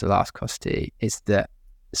not just the last cross T, it's the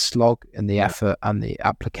slog and the effort and the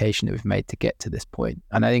application that we've made to get to this point.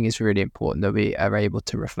 And I think it's really important that we are able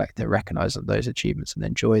to reflect and recognize those achievements and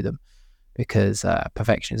enjoy them, because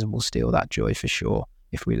perfectionism will steal that joy for sure.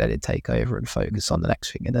 if we let it take over and focus on the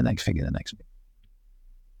next thing and the next thing and the next thing.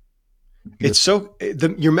 It's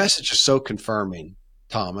your message is so confirming,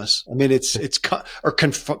 Thomas. I mean, it's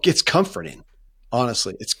comforting.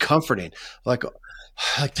 Honestly, it's comforting. Like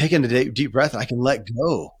taking a deep breath, I can let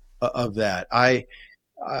go of that.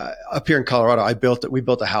 Up here in Colorado, we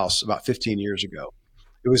built a house about 15 years ago.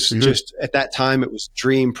 It was just at that time, it was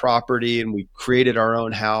dream property, and we created our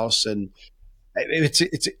own house, and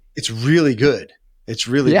it's really good. It's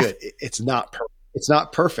really good. It's not perfect. It's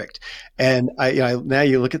not perfect. And now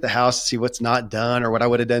you look at the house and see what's not done or what I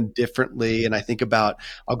would have done differently. And I think about,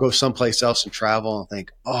 I'll go someplace else and travel and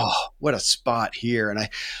think, oh, what a spot here. And I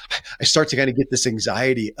start to kind of get this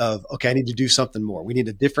anxiety of, okay, I need to do something more. We need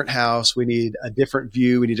a different house. We need a different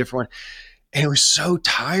view. We need a different one. And it was so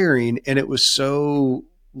tiring, and it was so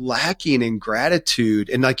lacking in gratitude.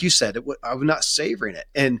 And like you said, I was not savoring it.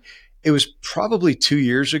 And it was probably 2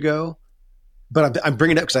 years ago. But I'm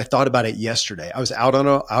bringing it up because I thought about it yesterday. I was out on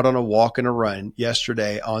a walk and a run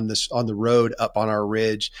yesterday on the road up on our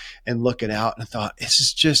ridge and looking out, and I thought, this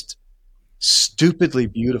is just stupidly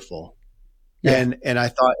beautiful. Yeah. And I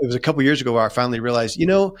thought it was a couple years ago where I finally realized,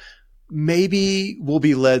 maybe we'll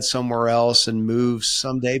be led somewhere else and move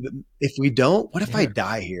someday. But if we don't, what if I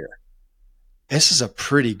die here? This is a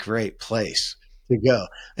pretty great place to go.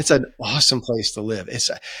 It's an awesome place to live.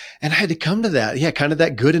 And I had to come to that. Yeah. Kind of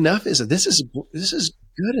that good enough is this is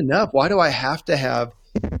good enough. Why do I have to have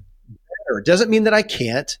better? It doesn't mean that I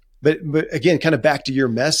can't, but again, kind of back to your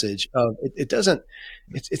message of it's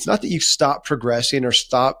not that you stop progressing or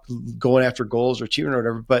stop going after goals or achieving or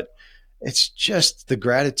whatever, but it's just the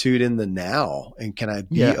gratitude in the now. And can I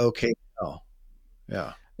be okay now?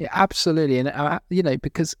 Yeah. Yeah, absolutely. And,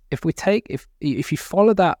 because if you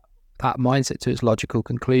follow that mindset to its logical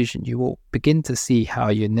conclusion, you will begin to see how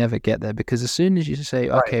you never get there. Because as soon as you say,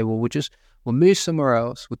 okay, well, we'll move somewhere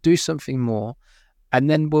else, we'll do something more, and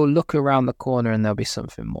then we'll look around the corner and there'll be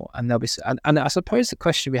something more. And and I suppose the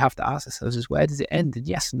question we have to ask ourselves is, where does it end? And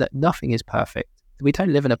yes, nothing is perfect. We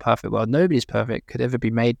don't live in a perfect world. Nobody's perfect, could ever be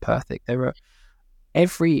made perfect.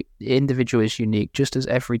 Every individual is unique, just as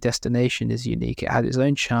every destination is unique. It has its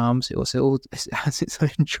own charms. It also has its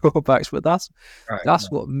own drawbacks, but that's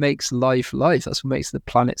what makes life life. That's what makes the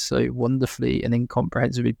planet so wonderfully and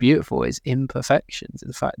incomprehensibly beautiful, is imperfections.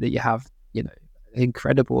 The fact that you have,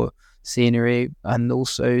 incredible scenery and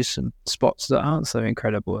also some spots that aren't so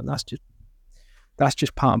incredible. And that's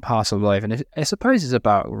just part and parcel of life. And I suppose it's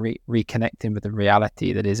about reconnecting with the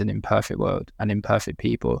reality that is an imperfect world and imperfect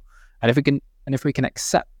people. And if we can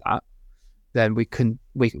accept that, then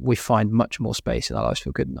we find much more space in our lives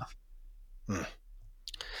feel good enough.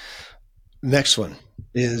 Next one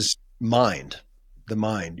is the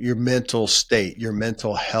mind, your mental state, your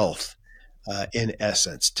mental health. In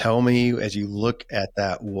essence, tell me, as you look at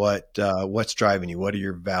that, what's driving you? What are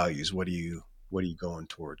your values? What are you going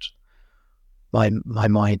towards? My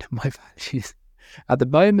mind, my values. At the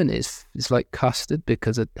moment, it's like custard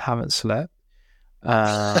because I haven't slept.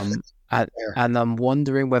 And I'm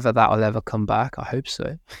wondering whether that'll ever come back. I hope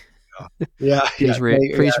so. Yeah. Please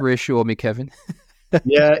reassure me, Kevin.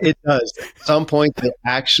 Yeah, it does. At some point, they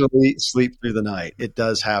actually sleep through the night. It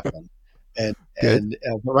does happen. And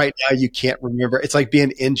right now, you can't remember. It's like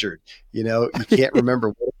being injured. You can't remember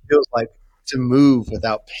what it feels like to move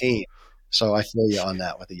without pain. So I feel you on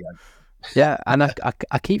that with the young. Yeah, and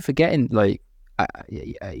I keep forgetting, like,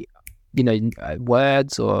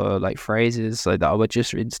 words or like phrases like that I would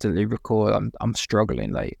just instantly recall. I'm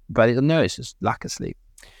struggling, but it's just lack of sleep.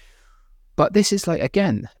 But this is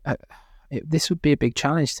again, this would be a big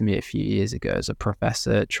challenge to me a few years ago as a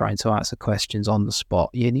professor trying to answer questions on the spot.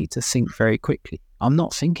 You need to think very quickly. I'm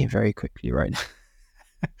not thinking very quickly right now.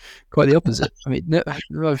 Quite the opposite. I mean, no, that's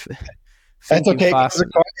okay.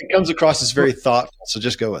 It comes across as very thoughtful, so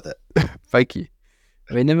just go with it. Thank you.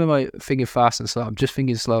 I mean, never mind thinking fast and slow. I'm just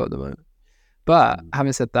thinking slow at the moment. But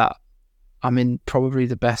having said that, I'm in probably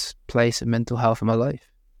the best place of mental health in my life.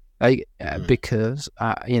 Because,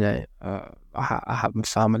 I have my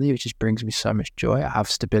family, which just brings me so much joy. I have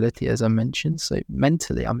stability, as I mentioned. So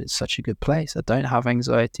mentally, I'm in such a good place. I don't have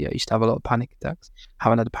anxiety. I used to have a lot of panic attacks. I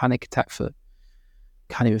haven't had a panic attack for,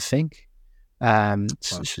 can't even think,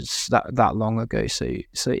 that long ago. So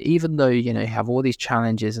even though, you have all these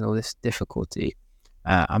challenges and all this difficulty,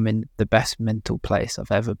 I'm in the best mental place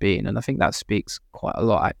I've ever been. And I think that speaks quite a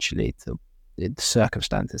lot, actually, to the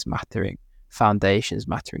circumstances mattering. Foundations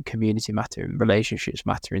mattering, community mattering, relationships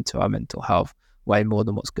mattering to our mental health way more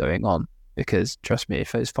than what's going on. Because trust me,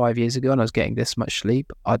 if it was 5 years ago and I was getting this much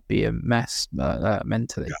sleep, I'd be a mess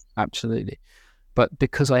mentally. Yeah. Absolutely. But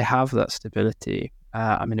because I have that stability,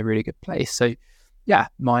 I'm in a really good place. So yeah,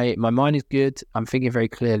 my mind is good. I'm thinking very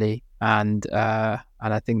clearly, and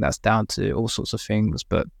I think that's down to all sorts of things,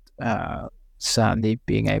 but certainly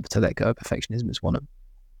being able to let go of perfectionism is one of them.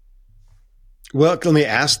 Well, let me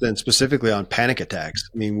ask then specifically on panic attacks.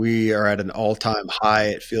 I mean, we are at an all-time high,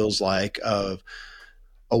 it feels like, of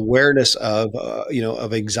awareness of,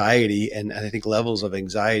 of anxiety and I think levels of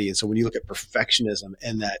anxiety. And so when you look at perfectionism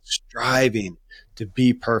and that striving to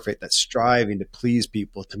be perfect, that striving to please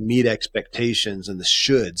people, to meet expectations and the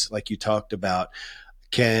shoulds, like you talked about,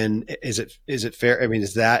 is it fair? I mean,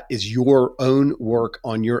 is your own work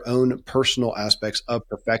on your own personal aspects of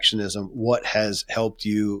perfectionism what has helped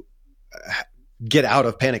you get out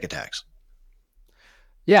of panic attacks?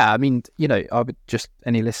 Yeah, I mean, I would just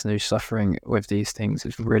any listener who's suffering with these things,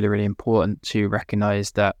 it's really, really important to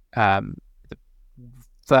recognize that the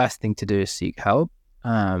first thing to do is seek help.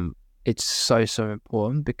 It's so, so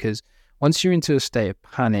important because once you're into a state of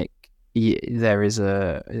panic, there is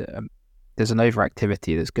there's an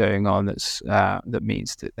overactivity that's going on that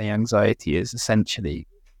means that the anxiety is essentially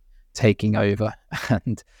taking over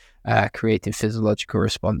and creating physiological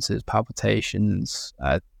responses, palpitations,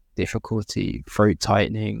 difficulty, throat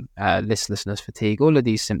tightening, listlessness, fatigue, all of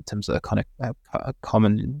these symptoms that are kind of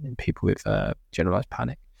common in people with generalized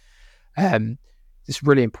panic. It's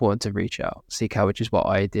really important to reach out, seek out, which is what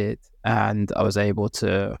I did. And I was able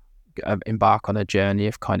to embark on a journey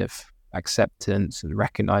of kind of acceptance and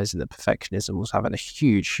recognizing that perfectionism was having a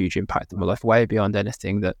huge, huge impact on my life, way beyond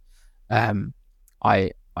anything that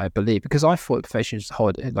I believe, because I thought perfectionism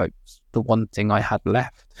was like the one thing I had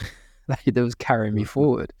left that was carrying me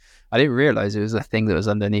forward. I didn't realize it was a thing that was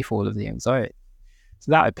underneath all of the anxiety.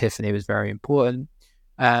 So that epiphany was very important.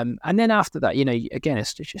 And then after that, again,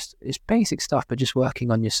 it's basic stuff, but just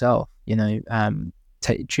working on yourself,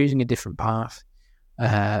 choosing a different path,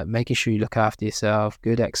 making sure you look after yourself,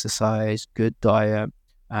 good exercise, good diet,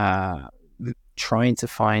 trying to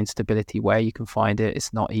find stability where you can find it.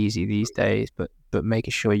 It's not easy these days, but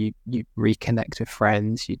making sure you reconnect with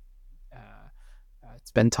friends, you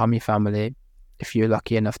spend time with your family, if you're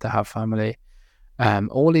lucky enough to have family.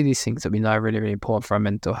 All of these things that we know are really, really important for our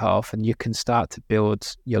mental health, and you can start to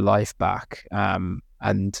build your life back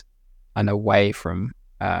and away from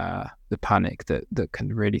the panic that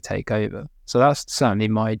can really take over. So that's certainly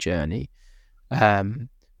my journey.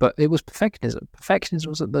 But it was perfectionism. Perfectionism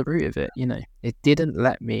was at the root of it. It didn't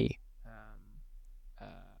let me.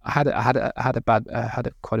 I had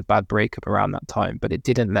quite a bad breakup around that time, but it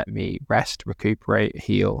didn't let me rest, recuperate,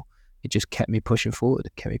 heal. It just kept me pushing forward.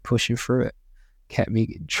 It kept me pushing through it. Kept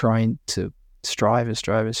me trying to strive and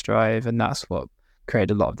strive and strive, and that's what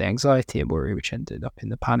created a lot of the anxiety and worry, which ended up in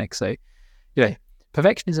the panic. So,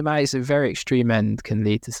 perfectionism at a very extreme end can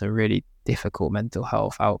lead to some really difficult mental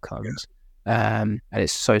health outcomes. And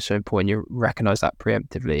it's so, so important you recognize that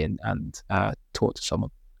preemptively and talk to someone,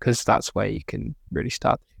 because that's where you can really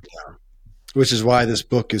start. Yeah. Which is why this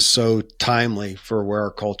book is so timely for where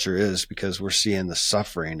our culture is, because we're seeing the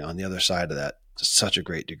suffering on the other side of that to such a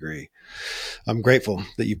great degree. I'm grateful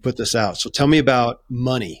that you put this out. So tell me about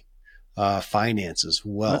money, finances,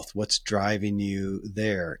 wealth. What's driving you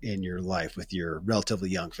there in your life with your relatively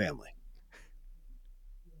young family?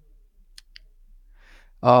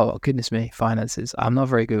 Oh, goodness me, finances. I'm not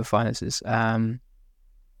very good with finances.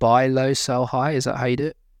 Buy low, sell high. Is that how you do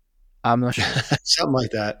it? I'm not sure. Something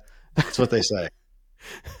like that. That's what they say.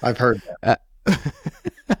 I've heard that.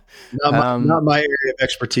 Not my area of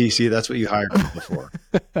expertise. That's what you hired me before.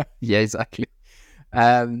 Yeah, exactly.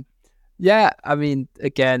 Yeah, I mean,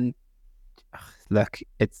 again, look,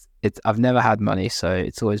 it's I've never had money, so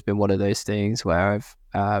it's always been one of those things where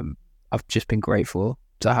I've just been grateful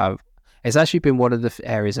to have. It's actually been one of the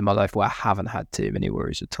areas in my life where I haven't had too many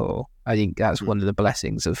worries at all. I think that's one of the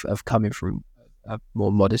blessings of coming from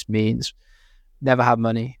more modest means. Never had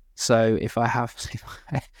money, so if I have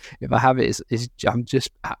it, I'm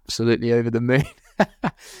just absolutely over the moon.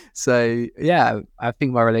 So yeah, I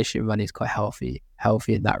think my relationship with money is quite healthy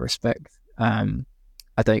in that respect. I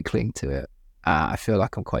don't cling to it. I feel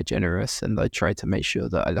like I'm quite generous, and I try to make sure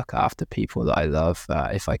that I look after people that I love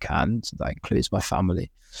if I can. So that includes my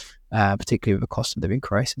family, particularly with the cost of living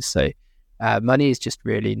crisis. So money is just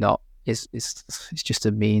really not. It's just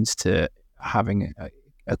a means to having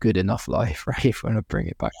a good enough life, right? If we want to bring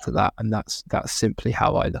it back to that, and that's simply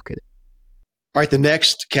how I look at it. All right, the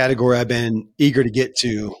next category I've been eager to get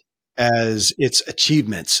to as its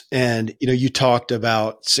achievements. And, you talked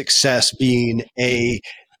about success being a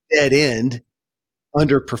dead end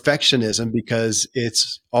under perfectionism because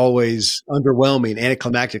it's always underwhelming,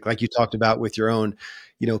 anticlimactic, like you talked about with your own,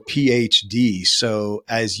 PhD. So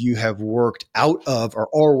as you have worked out of or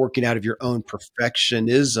are working out of your own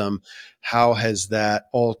perfectionism, how has that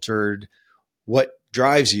altered what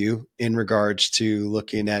drives you in regards to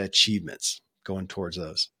looking at achievements, going towards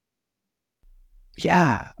those?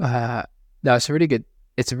 Yeah. No, it's a really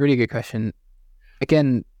good question.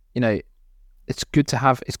 Again, it's good to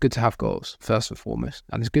have goals first and foremost,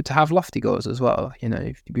 and it's good to have lofty goals as well.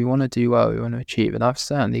 If we want to do well, we want to achieve, and I've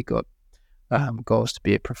certainly got goals to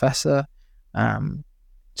be a professor,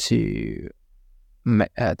 to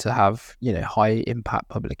have high impact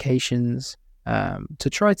publications, to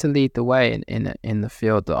try to lead the way in the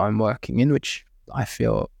field that I'm working in, which I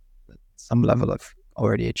feel at some level I've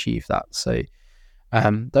already achieved that. So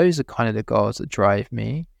those are kind of the goals that drive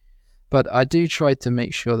me. But I do try to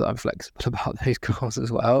make sure that I'm flexible about those goals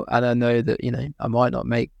as well. And I know that, I might not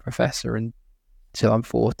make professor until I'm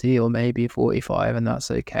 40 or maybe 45, and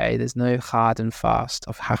that's okay. There's no hard and fast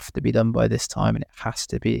of have to be done by this time and it has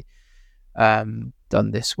to be done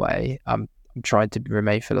this way. I'm trying to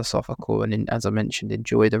remain philosophical and, as I mentioned,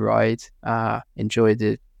 enjoy the ride, enjoy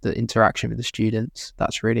the interaction with the students.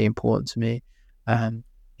 That's really important to me.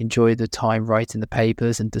 Enjoy the time writing the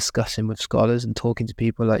papers and discussing with scholars and talking to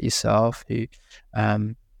people like yourself who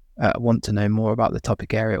want to know more about the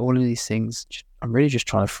topic area. All of these things, I'm really just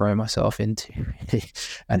trying to throw myself into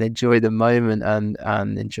and enjoy the moment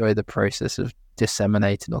and enjoy the process of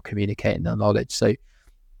disseminating or communicating the knowledge. So,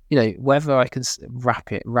 whether I can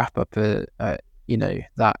wrap up that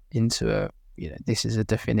into a, this is a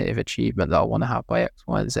definitive achievement that I want to have by X,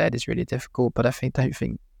 Y, and Z is really difficult. But don't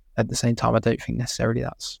think at the same time, I don't think necessarily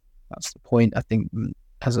that's the point. I think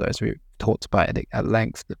as we talked about it at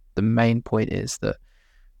length, the main point is that,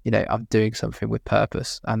 I'm doing something with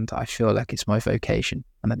purpose and I feel like it's my vocation.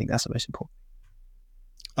 And I think that's the most important.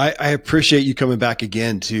 I appreciate you coming back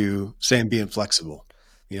again to saying being flexible.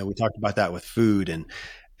 We talked about that with food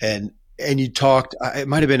and you talked, it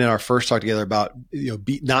might've been in our first talk together about,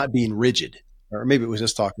 not being rigid, or maybe it was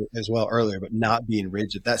this talk as well earlier, but not being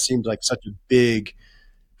rigid. That seems like such a big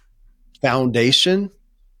foundation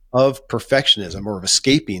of perfectionism, or of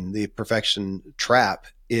escaping the perfection trap,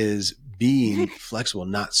 is being flexible,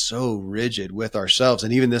 not so rigid with ourselves.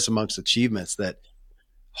 And even this amongst achievements, that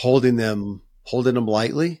holding them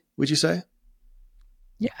lightly, would you say?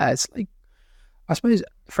 Yeah, it's like, I suppose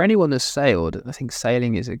for anyone that's sailed, I think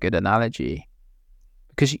sailing is a good analogy,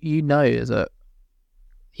 because that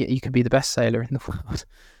you can be the best sailor in the world,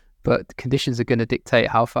 but conditions are going to dictate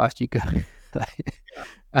how fast you go.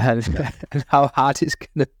 and how hard it's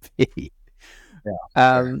going to be.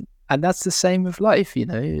 Yeah, and that's the same with life. You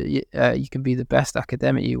can be the best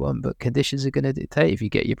academic you want, but conditions are going to dictate if you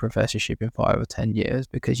get your professorship in 5 or 10 years,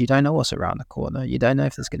 because you don't know what's around the corner. You don't know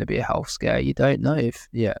if there's going to be a health scare. You don't know if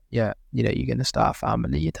you're going to start a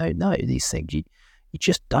family. You don't know these things. You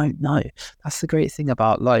just don't know. That's the great thing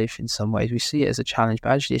about life. In some ways, we see it as a challenge,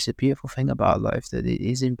 but actually it's a beautiful thing about life, that it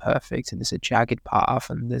is imperfect and it's a jagged path,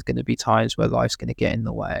 and there's going to be times where life's going to get in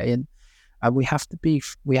the way. And we have to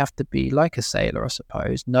be like a sailor, I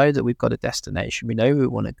suppose, know that we've got a destination. We know where we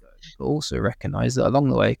want to go, but also recognize that along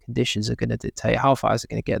the way, conditions are going to dictate how fast it's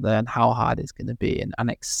going to get there and how hard it's going to be. And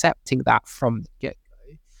accepting that from the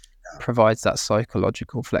get-go provides that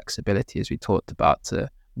psychological flexibility, as we talked about, to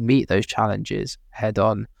meet those challenges head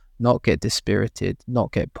on, not get dispirited,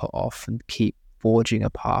 not get put off, and keep forging a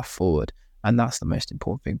path forward. And that's the most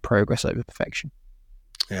important thing: progress over perfection.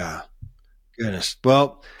 Yeah. Goodness.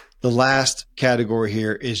 Well, the last category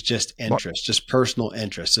here is just interest, just personal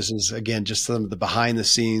interest. This is, again, just some of the behind the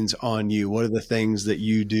scenes on you. What are the things that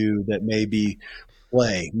you do that may be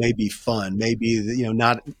play, maybe fun, maybe,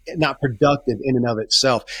 not productive in and of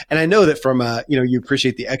itself? And I know that from, you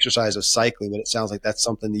appreciate the exercise of cycling, but it sounds like that's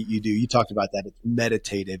something that you do. You talked about that. It's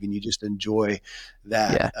meditative and you just enjoy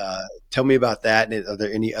that. Yeah. Tell me about that. And are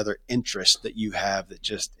there any other interests that you have that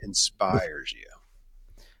just inspires you?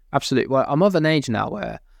 Absolutely. Well, I'm of an age now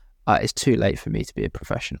where it's too late for me to be a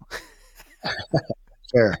professional.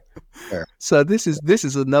 Fair. So this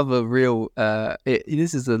is another real.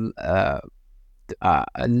 This is a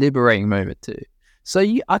liberating moment too. So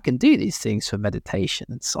I can do these things for meditation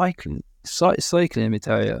and cycling. Cycling, let me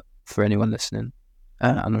tell you, for anyone listening,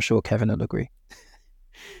 and I'm sure Kevin will agree,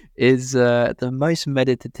 is the most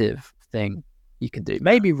meditative thing you can do.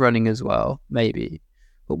 Maybe running as well, maybe.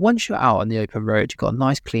 But once you're out on the open road, you've got a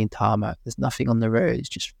nice clean tarmac. There's nothing on the road. It's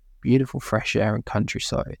just beautiful fresh air and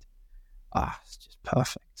countryside. It's just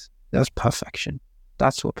perfect. That's perfection.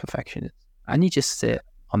 That's what perfection is. And you just sit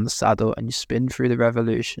on the saddle and you spin through the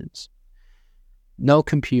revolutions. No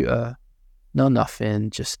computer, no nothing.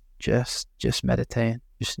 Just meditating.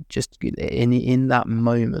 Just in that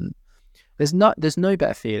moment. There's no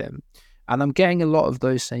better feeling. And I'm getting a lot of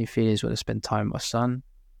those same feelings when I spend time with my son.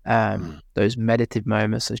 Those meditative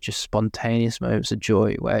moments, those just spontaneous moments of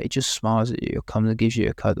joy where it just smiles at you or comes and gives you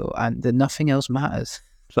a cuddle, and then nothing else matters.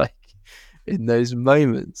 Like in those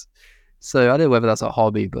moments. So I don't know whether that's a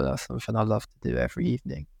hobby, but that's something I love to do every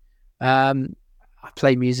evening. I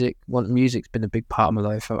play music. Music's been a big part of my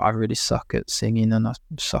life. I really suck at singing and I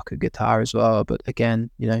suck at guitar as well. But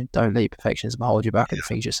again, don't let your perfectionism hold you back at the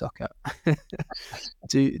things you suck at.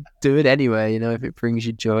 do it anyway, if it brings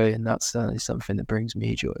you joy, and that's certainly something that brings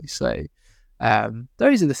me joy. So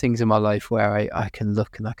those are the things in my life where I can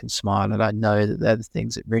look and I can smile, and I know that they're the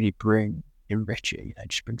things that really enrich you.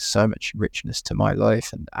 Just bring so much richness to my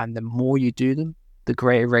life, and the more you do them, the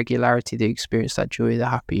greater regularity that you experience that joy, the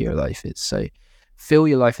happier your life is. So fill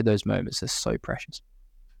your life with those moments. They're so precious.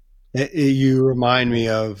 You remind me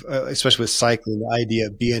of, especially with cycling, the idea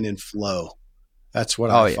of being in flow. That's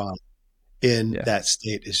what I find in that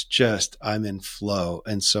state is just, I'm in flow.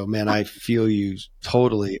 And so, man, I feel you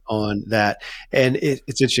totally on that. And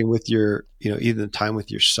it's interesting with your, even the time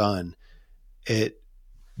with your son, it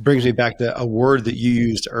brings me back to a word that you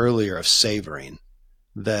used earlier of savoring,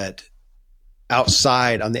 that on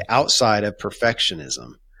the outside of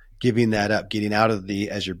perfectionism, giving that up, getting out of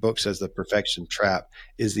as your book says, the perfection trap,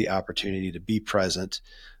 is the opportunity to be present,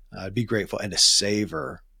 be grateful, and to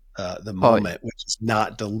savor the moment, which is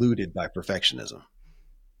not diluted by perfectionism.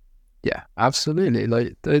 Yeah, absolutely.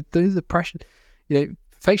 Like those are precious.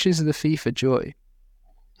 Perfectionism is the thief for joy.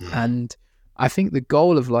 And I think the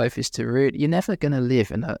goal of life is to really, you're never going to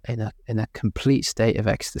live in a complete state of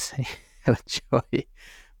ecstasy or joy.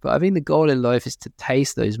 But I think the goal in life is to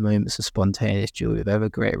taste those moments of spontaneous joy with ever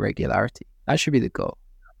greater regularity. That should be the goal.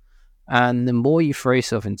 And the more you throw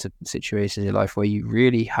yourself into situations in your life where you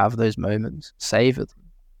really have those moments, savor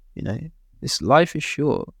them. This life is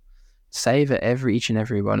short. Savor each and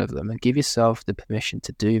every one of them, and give yourself the permission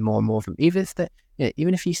to do more and more of them. Even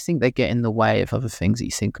if you think they get in the way of other things that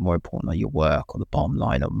you think are more important, like your work or the bottom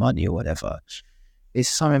line or money or whatever. It's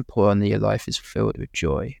so important that your life is filled with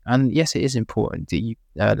joy. And yes, it is important that you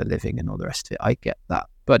earn a living and all the rest of it. I get that.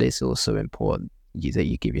 But it's also important that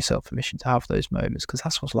you give yourself permission to have those moments, because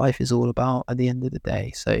that's what life is all about at the end of the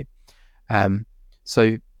day. So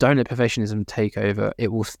don't let perfectionism take over. It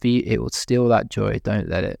will steal that joy. Don't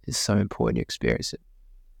let it. It's so important you experience it.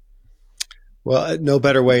 Well, no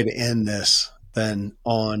better way to end this than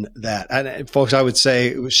on that. And folks, I would say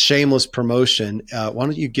it was shameless promotion. Why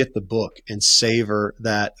don't you get the book and savor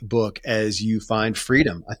that book as you find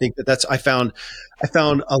freedom? I think I found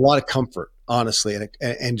a lot of comfort, honestly,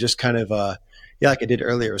 and just kind of, like I did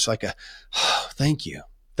earlier, it was like thank you.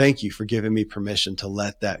 Thank you for giving me permission to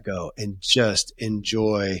let that go and just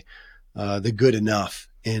enjoy the good enough,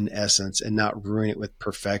 in essence, and not ruin it with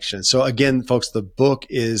perfection. So again, folks, the book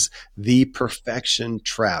is The Perfection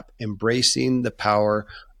Trap: Embracing the Power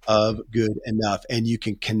of Good Enough. And you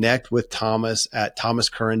can connect with Thomas at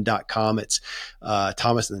thomascurran.com. It's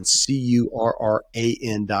Thomas and then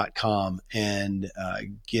CURRAN.com, and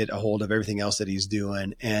get a hold of everything else that he's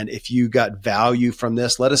doing. And if you got value from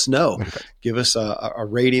this, let us know. Give us a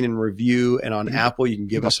rating and review. And on Apple, you can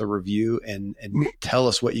give us a review and tell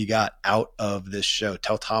us what you got out of this show.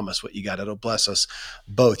 Tell Thomas what you got. It'll bless us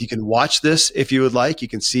both. You can watch this if you would like. You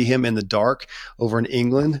can see him in the dark over in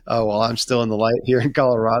England while I'm still in the light here in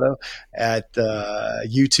Colorado at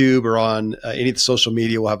YouTube or on any of the social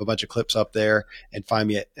media. We'll have a bunch of clips up there, and find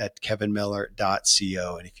me at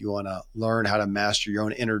kevinmiller.co. And if you want to learn how to master your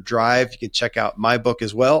own inner drive, you can check out my book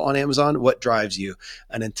as well on Amazon, What Drives You.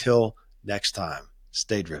 And until next time,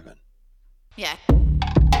 stay driven. Yeah.